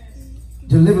this.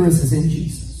 Deliverance is in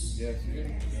Jesus.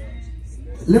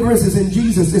 Deliverance is in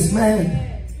Jesus. This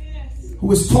man who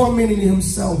was tormenting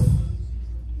himself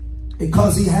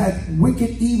because he had wicked,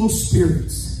 evil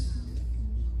spirits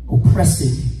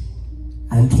oppressing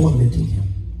and tormenting him.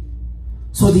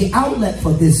 So the outlet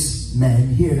for this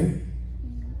man here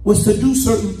was to do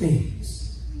certain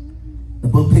things. The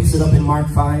book picks it up in Mark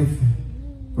 5,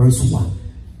 verse 1.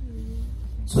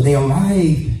 So they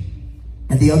arrived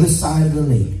at the other side of the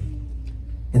lake,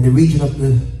 in the region of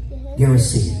the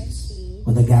Gerasenes,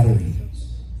 or the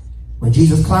Gadarenes. When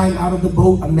Jesus climbed out of the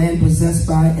boat, a man possessed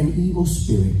by an evil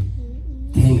spirit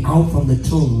came out from the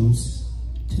tombs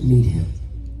to meet him.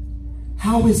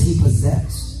 How is he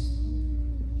possessed?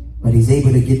 But he's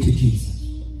able to get to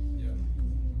Jesus.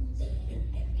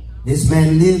 This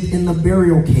man lived in the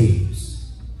burial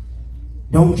caves.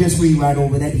 Don't just read right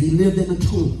over that. He lived in the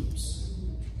tombs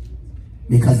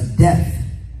because death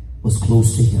was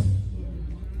close to him.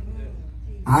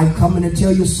 I'm coming to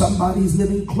tell you, somebody's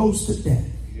living close to death.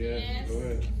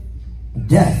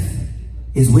 Death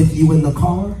is with you in the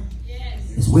car.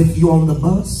 It's with you on the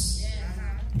bus.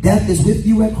 Death is with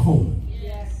you at home.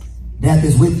 Death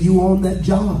is with you on that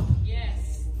job.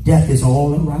 Death is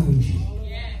all around you.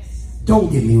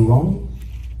 Don't get me wrong.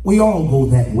 We all go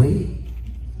that way.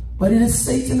 But it is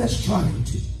Satan that's trying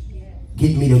to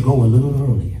get me to go a little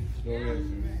earlier.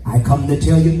 I come to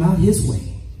tell you, not his way.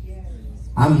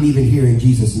 I'm leaving here in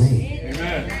Jesus' name.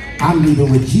 Amen. I'm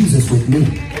leaving with Jesus with me.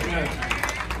 Amen.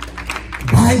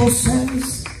 The Bible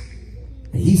says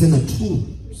that he's in the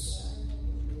tombs.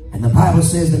 And the Bible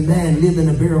says the man lived in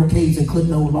the burial caves and could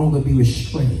no longer be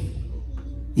restrained,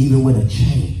 even with a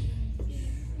chain.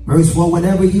 Verse 4,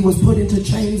 whenever he was put into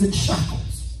chains and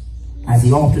shackles, as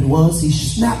he often was, he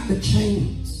snapped the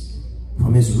chains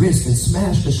from his wrist and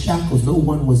smashed the shackles. No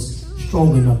one was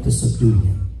strong enough to subdue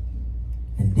him.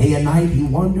 And day and night he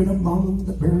wandered among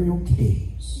the burial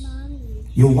caves.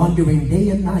 You're wandering day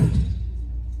and night.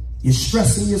 You're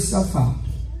stressing yourself out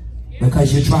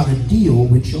because you're trying to deal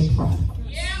with your problem.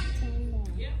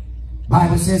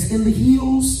 Bible says in the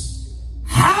hills,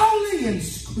 howling and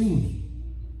screaming,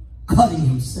 cutting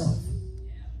himself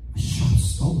with sharp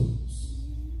stones.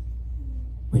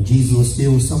 When Jesus was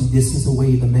still some distance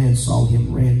away, the man saw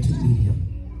him, ran to meet him.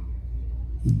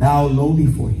 He bowed low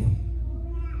before him,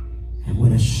 and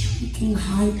with a shrieking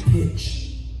high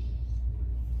pitch,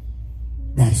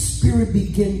 that spirit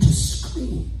began to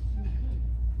scream.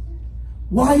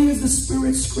 Why is the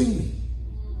spirit screaming?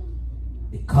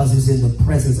 Because it's in the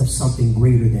presence of something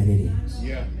greater than it is.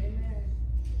 Yeah.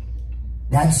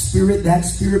 That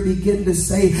spirit began to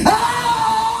say,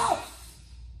 ah!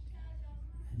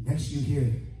 Next you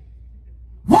hear,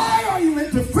 why are you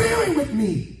interfering with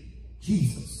me?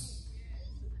 Jesus,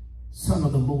 Son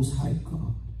of the Most High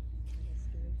God,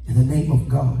 in the name of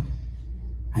God,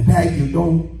 I beg you,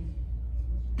 don't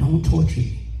torture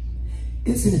me.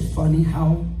 Isn't it funny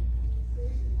how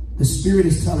the spirit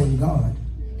is telling God,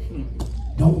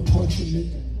 don't torture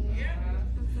me?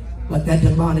 But that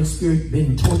demonic spirit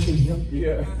been torturing him.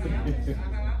 Yeah.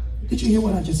 Did you hear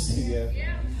what I just said?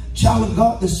 Yeah. Child of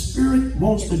God, the spirit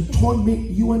wants to torment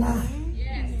you and I.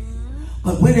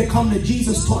 But when it comes to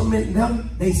Jesus tormenting them,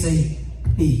 they say,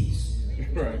 please,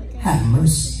 Right. have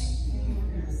mercy.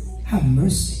 Have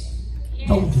mercy.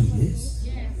 Don't do this.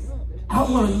 I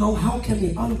want to know, how can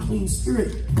the unclean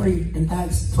spirit pray and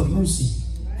ask for mercy,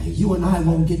 and you and I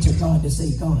won't get to God to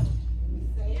say, God,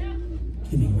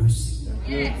 give me mercy.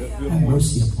 Have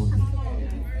mercy upon me.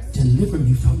 Deliver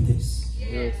me from this.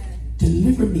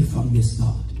 Deliver me from this,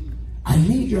 God. I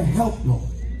need your help, Lord.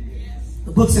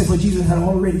 The book says, for Jesus had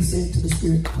already said to the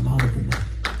spirit, come out of the man,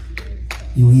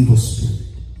 you evil spirit.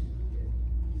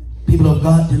 People of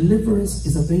God, deliverance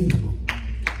is available.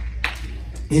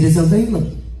 It is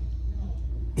available.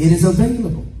 It is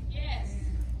available.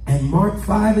 And Mark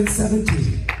 5 and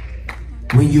 17,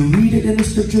 when you read it in the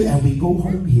scripture and we go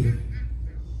home here,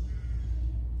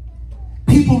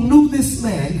 people knew this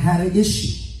man had an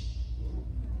issue.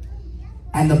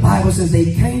 And the Bible says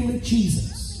they came to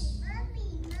Jesus.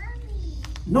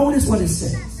 Notice what it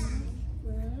says.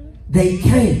 They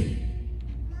came.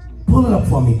 Pull it up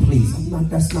for me, please.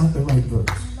 That's not the right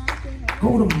verse.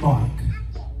 Go to Mark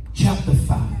chapter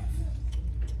 5.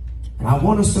 And I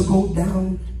want us to go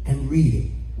down and read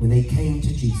it when they came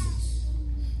to Jesus.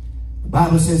 The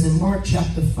Bible says in Mark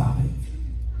chapter 5,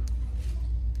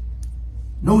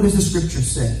 notice the scripture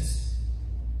says,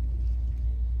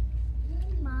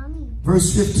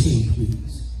 verse 15,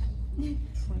 please.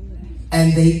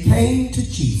 And they came to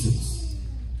Jesus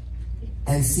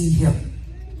and see him.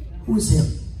 Who is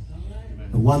him?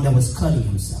 The one that was cutting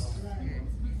himself.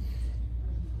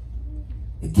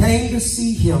 They came to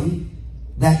see him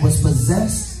that was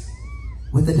possessed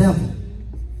with the devil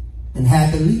and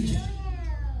had the legion.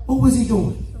 What was he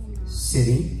doing?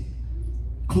 Sitting,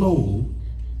 clothed,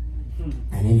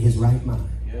 and in his right mind.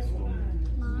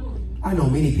 I know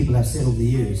many people have said over the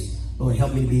years, Lord,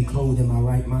 help me to be clothed in my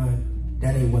right mind.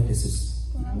 That ain't what this is.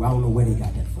 Well, I don't know where they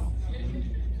got that from.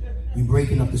 You're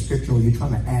breaking up the scripture, or you're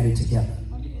trying to add it together.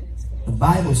 The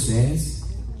Bible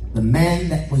says the man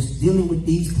that was dealing with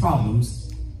these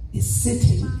problems is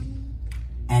sitting,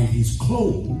 and he's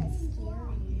clothed,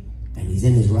 and he's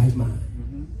in his right mind.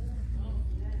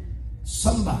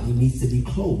 Somebody needs to be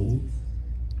clothed.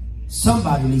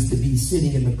 Somebody needs to be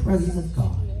sitting in the presence of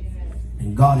God.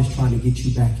 And God is trying to get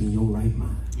you back in your right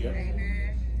mind. Yep.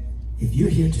 If you're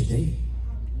here today,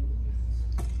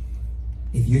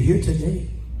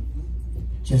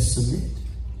 just submit.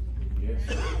 Yes.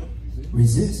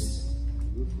 Resist,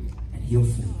 and he'll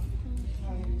flee.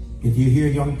 If you're here,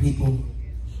 young people,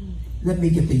 let me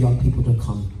get the young people to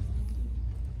come.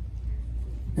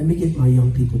 Let me get my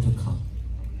young people to come.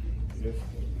 Yes.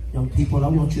 Young people, I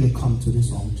want you to come to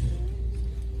this altar.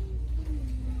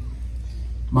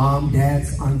 Mom,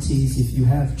 dads, aunties, if you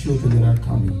have children that are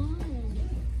coming,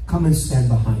 come and stand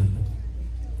behind them.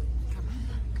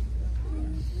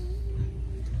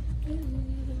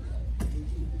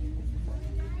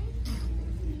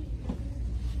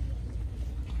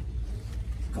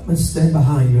 Come and stand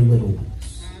behind your little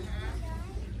ones.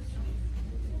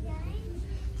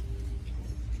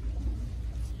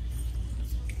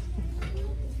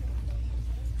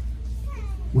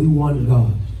 We want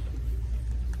God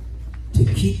to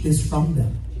keep this from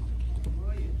them.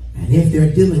 And if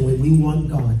they're dealing with, we want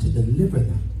God to deliver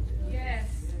them. Yes.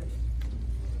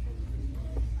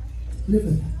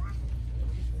 Deliver them.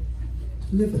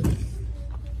 Deliver them.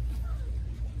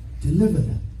 Deliver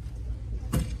them.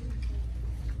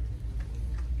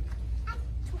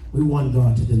 We want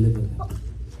God to deliver them.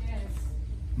 Yes.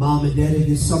 Mom and Dad, it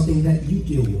is something that you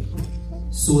deal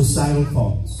with. Suicidal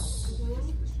thoughts.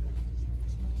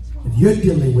 If you're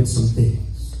dealing with some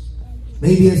things,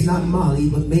 Maybe it's not Molly,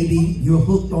 but maybe you're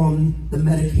hooked on the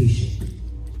medication.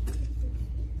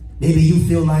 Maybe you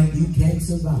feel like you can't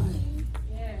survive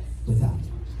without it.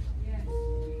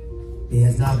 It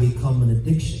has now become an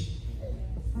addiction.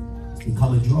 It's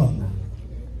become a drug now.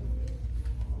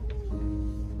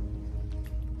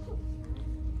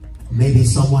 Maybe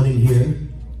someone in here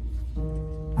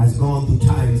has gone through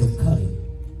times of cutting.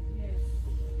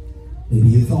 Maybe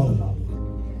you thought about it.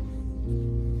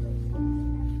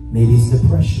 Maybe it's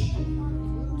depression.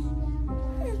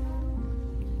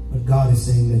 But God is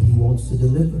saying that He wants to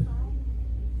deliver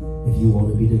if you want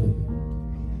to be delivered.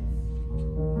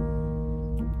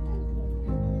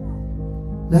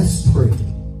 Let's pray.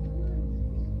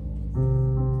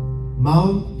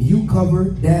 Mom, you cover.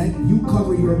 Dad, you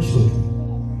cover your children.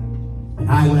 And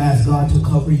I would ask God to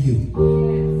cover you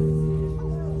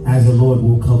as the Lord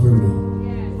will cover me.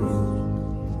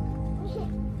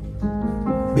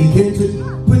 Begin to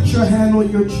put your hand on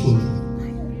your children.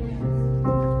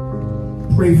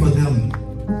 Pray for them.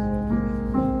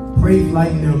 Pray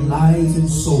like their lives and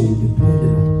soul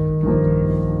depended on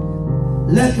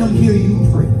it. Let them hear you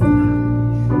pray.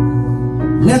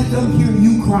 Let them hear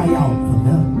you cry out for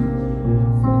them.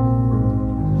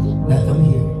 Let them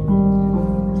hear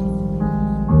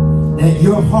that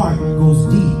your heart goes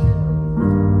deep,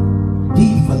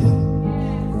 deep for them.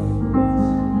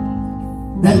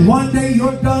 That one day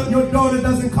your daughter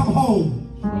doesn't come home.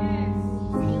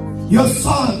 Your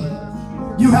son,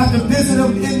 you have to visit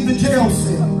him in the jail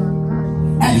cell,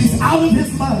 and he's out of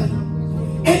his mind.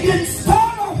 It didn't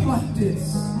start off like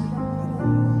this.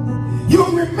 You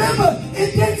remember,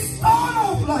 it didn't start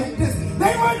off like this.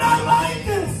 They were not like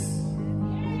this.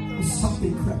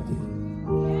 Something crept in.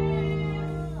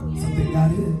 Something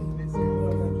got in.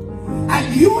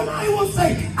 And you and I will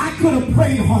say, I could have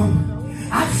prayed harder.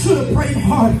 I should have prayed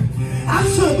harder. I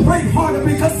should have prayed harder,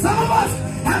 because some of us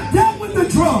have dealt with the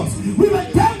drugs.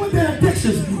 We've dealt with their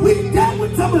addictions. We've dealt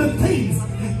with some of the things.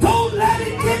 Don't let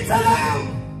it get to them.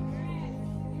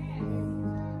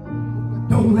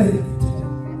 Don't let it get to them.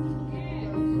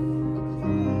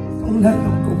 Don't let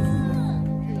them go through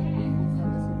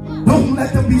that. Don't let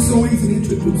them be so easily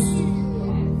introduced.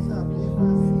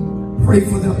 Pray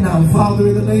for them now. Father,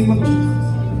 in the name of Jesus,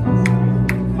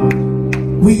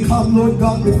 we come, Lord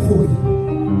God, before you.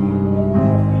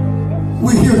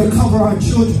 We're here to cover our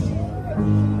children.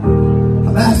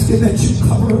 I'm asking that you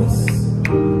cover us.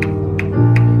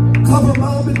 Cover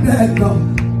mom and dad, God.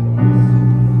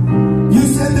 You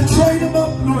said to train them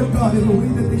up, Lord God, in the way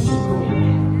that they should go.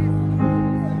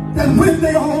 That when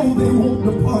they are old, they won't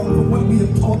depart from what we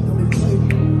have taught them and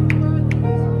trained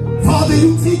them. Father,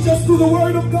 you teach us through the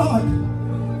word of God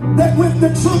that when the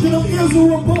children of Israel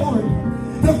were born,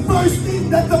 the first thing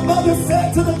that the mother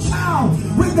said to the child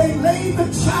when they laid the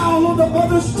child on the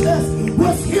mother's chest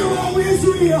was, "Hear, O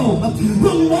Israel,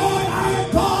 the Lord our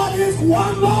God is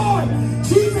one Lord."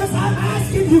 Jesus, I'm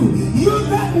asking you, you're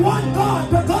that one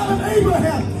God, the God of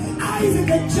Abraham, Isaac,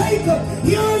 and Jacob.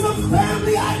 Here is a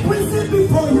family I present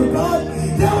before you, God.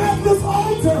 They're at this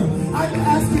altar. I'm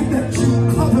asking that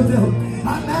you cover them.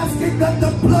 I'm asking that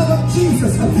the blood of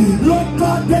Jesus, Lord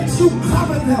God, that you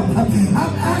cover them.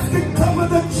 I'm asking, cover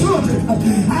the children.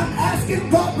 I'm asking,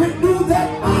 God, renew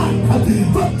their mind.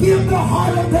 Forgive the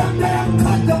heart of them that have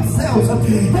cut themselves,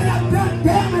 that have done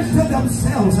damage to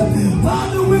themselves.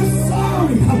 Father, we're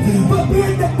sorry for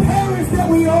being the parents that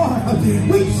we are.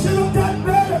 We should have done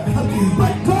better.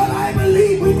 But God, I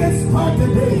believe we can start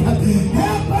today.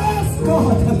 Help us,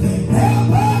 God.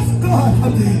 Help us,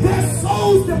 God. Their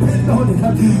souls depend on it.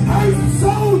 Her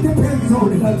soul depends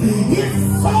on it. His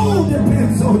soul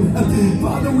depends on it.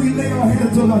 Father, we lay our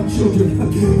hands on our children.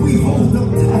 We hold them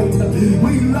tight.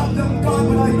 We love them, God,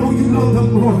 but I know you love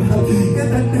them more. In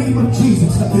the name of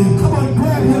Jesus, come on,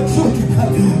 grab your children.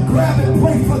 Grab and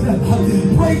pray for them.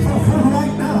 Pray for her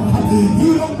right now.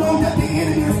 You don't know that the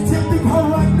enemy is tempting her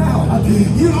right now.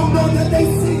 You don't know that they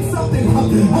see something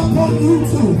up on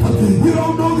YouTube. You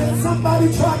don't know that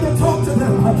somebody tried to talk to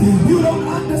them. You don't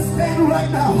understand right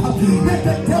now that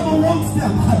the devil wants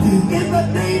them. In the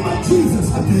name of Jesus,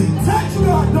 touch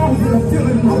God those that are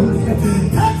feeling lonely.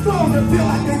 Touch those that feel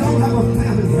like they don't have a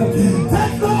family.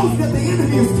 Touch those that the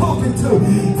enemy is talking to.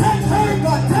 Touch her,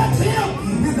 God. Touch him.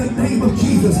 In the name of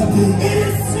Jesus. It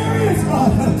is serious,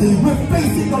 God. We're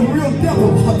facing a real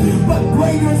devil, but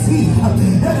greater is he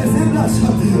that is in us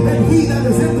than he that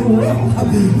is in the world.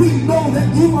 We know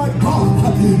that you are God.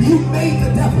 You made the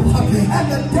devil,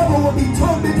 and the devil will be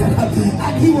tormented,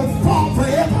 and he will fall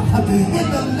forever in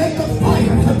the lake of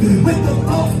fire with the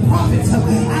false prophets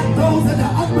and those that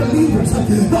are unbelievers.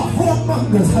 the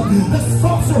whoremongers, the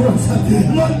sorcerers.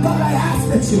 Lord God, I ask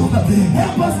that you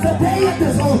help us today at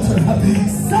this altar.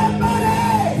 Somebody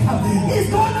is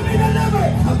going to be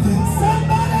delivered.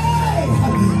 Somebody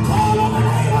call on the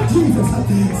name of Jesus.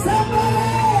 Somebody,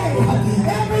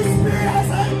 every spirit has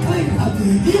unclean.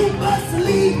 You must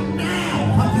leave now.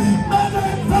 Mother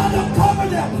and father, cover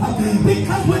them.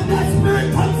 Because when that spirit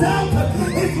comes out,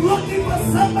 it's looking for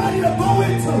somebody to go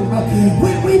into.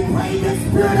 When we pray that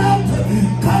spirit out,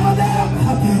 cover them.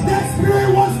 That spirit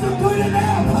wants to go to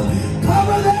them.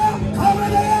 Cover them, cover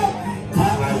them,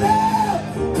 cover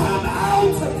them. Come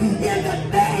out in the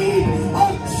name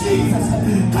of Jesus.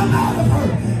 Come out of her.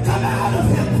 Come out of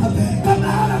him. Come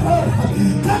out of her.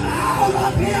 Come out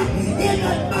of him in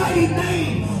the mighty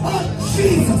name of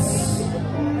Jesus.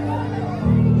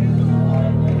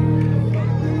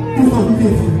 You won't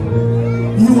live.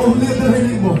 You won't live there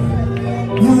anymore.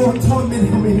 You won't torment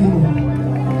him anymore.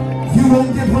 You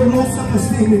won't give her low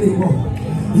self-esteem anymore.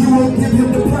 You won't give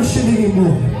him depression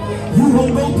anymore. You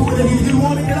won't go through it. If you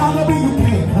want to get out of it, you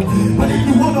can. But if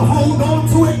you want to hold on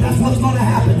to it, that's what's going to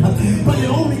happen. But it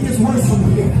only gets worse from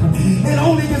here. It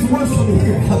only gets worse from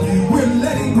here. We're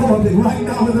letting go of it right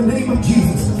now in the name of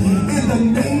Jesus. In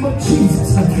the name of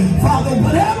Jesus. Father,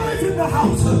 whatever is in the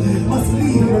house must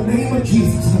leave in the name of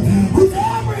Jesus.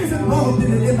 Whoever is involved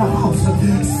in it in the house,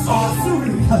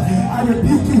 sorcery, I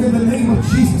rebuke you in the name of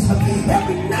Jesus.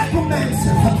 Every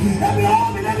necromancer, every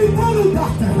almond, every voodoo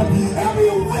doctor, every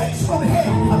witch from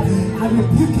hell, I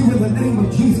rebuke you in the name of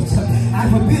Jesus. I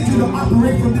forbid you to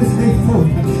operate from this day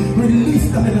forward. Release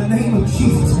them in the name of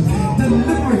Jesus.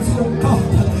 Deliverance, oh God,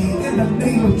 in the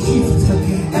name of Jesus.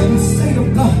 Every saint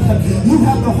of God, you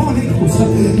have the Holy Ghost.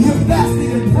 You're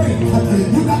fasting and praying.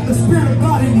 You got the Spirit of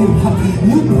God in you.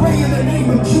 You pray in the name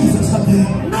of Jesus.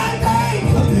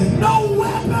 Nothing, no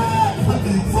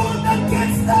weapon formed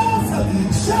against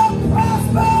us shall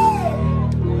prosper.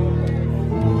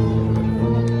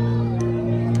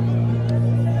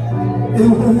 It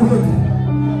won't work.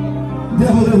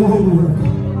 Devil, it won't work.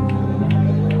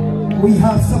 We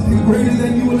have something greater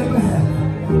than you will ever have.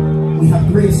 We have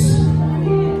grace.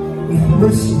 We have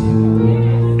mercy.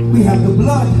 We have the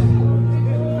blood.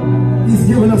 He's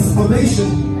given us salvation.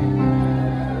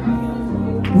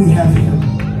 We have him.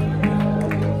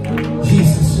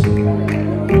 Jesus.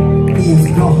 He is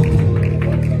God.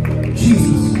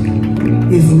 Jesus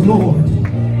is Lord.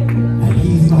 And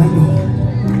he's my God.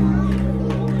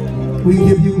 We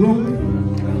give you glory.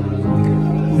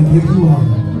 We give you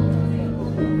honor.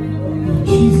 In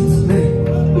Jesus' name.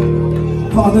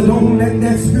 Father, don't let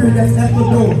that spirit that's at the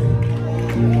door,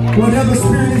 whatever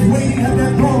spirit is waiting at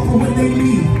that door for when they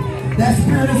leave, that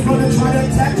spirit is going to try to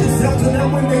attach itself to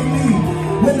them when they leave.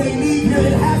 When they leave here,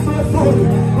 it has no authority.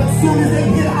 But as soon as they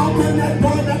get out in that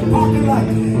door, that parking lot,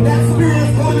 that spirit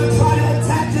is going to try to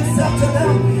attach itself to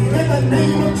them in the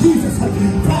name of Jesus.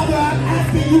 Father, I'm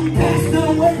asking you, cast it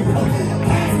away.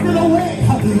 Cast it away.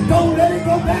 Don't let it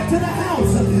go back to the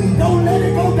house. Don't let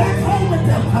it go back home with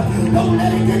them. Don't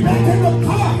let it get back in the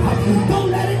car. Don't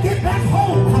let it get back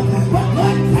home. But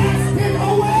God, cast it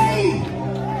away.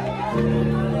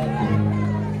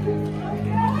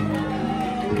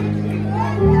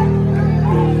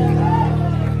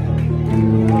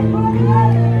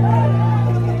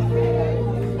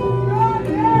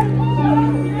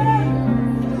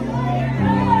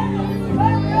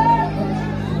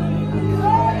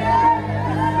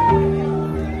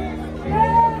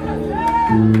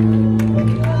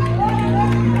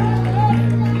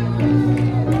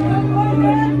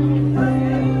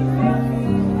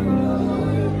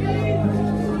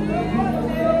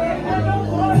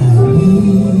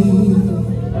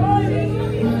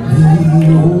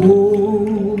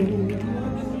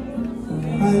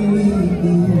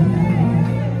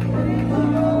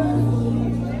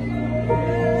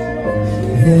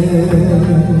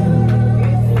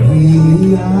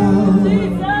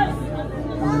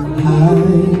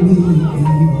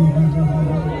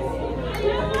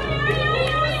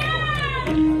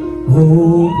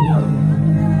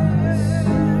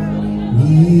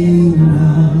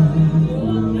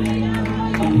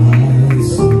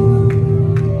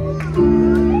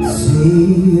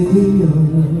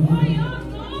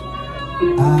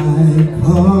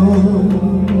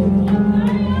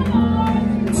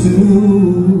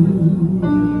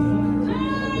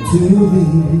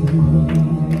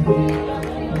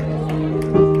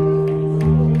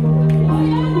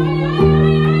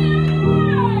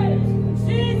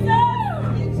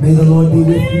 May the Lord be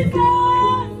with you.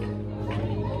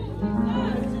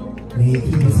 May he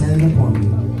keep his hand upon you.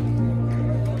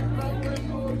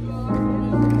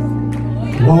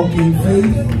 Walk in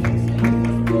faith,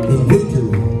 in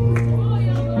victory.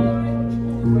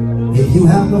 If you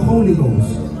have the Holy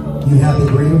Ghost, you have the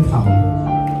greater power.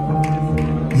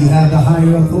 You have the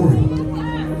higher authority.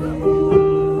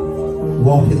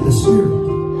 Walk in the Spirit.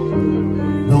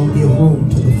 Don't give room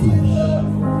to the flesh.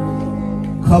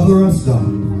 Cover us, God,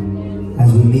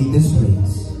 as we meet this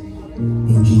place.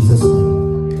 In Jesus' name.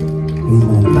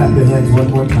 Amen. Clap your hands one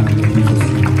more time in Jesus'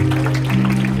 name.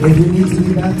 If you need to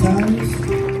be baptized,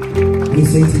 we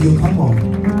say to you, come on.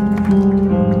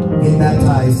 Get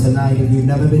baptized tonight if you've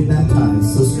never been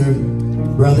baptized. Sister,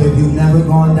 brother, if you've never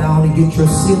gone down and get your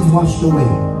sins washed away.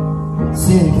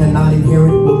 Sin cannot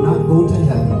inherit, will not go to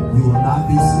heaven. You will not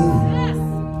be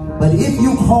saved. But if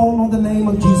you call on the name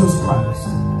of Jesus Christ,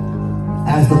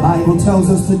 as the Bible tells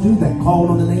us to do that, call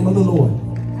on the name of the Lord,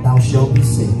 thou shalt be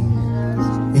saved.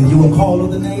 If you will call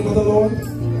on the name of the Lord,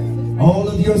 all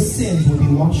of your sins will be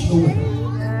washed away.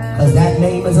 Because that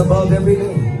name is above every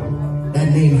name. That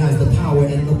name has the power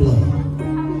and the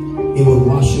blood. It will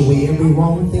wash away every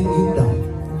wrong thing you've done.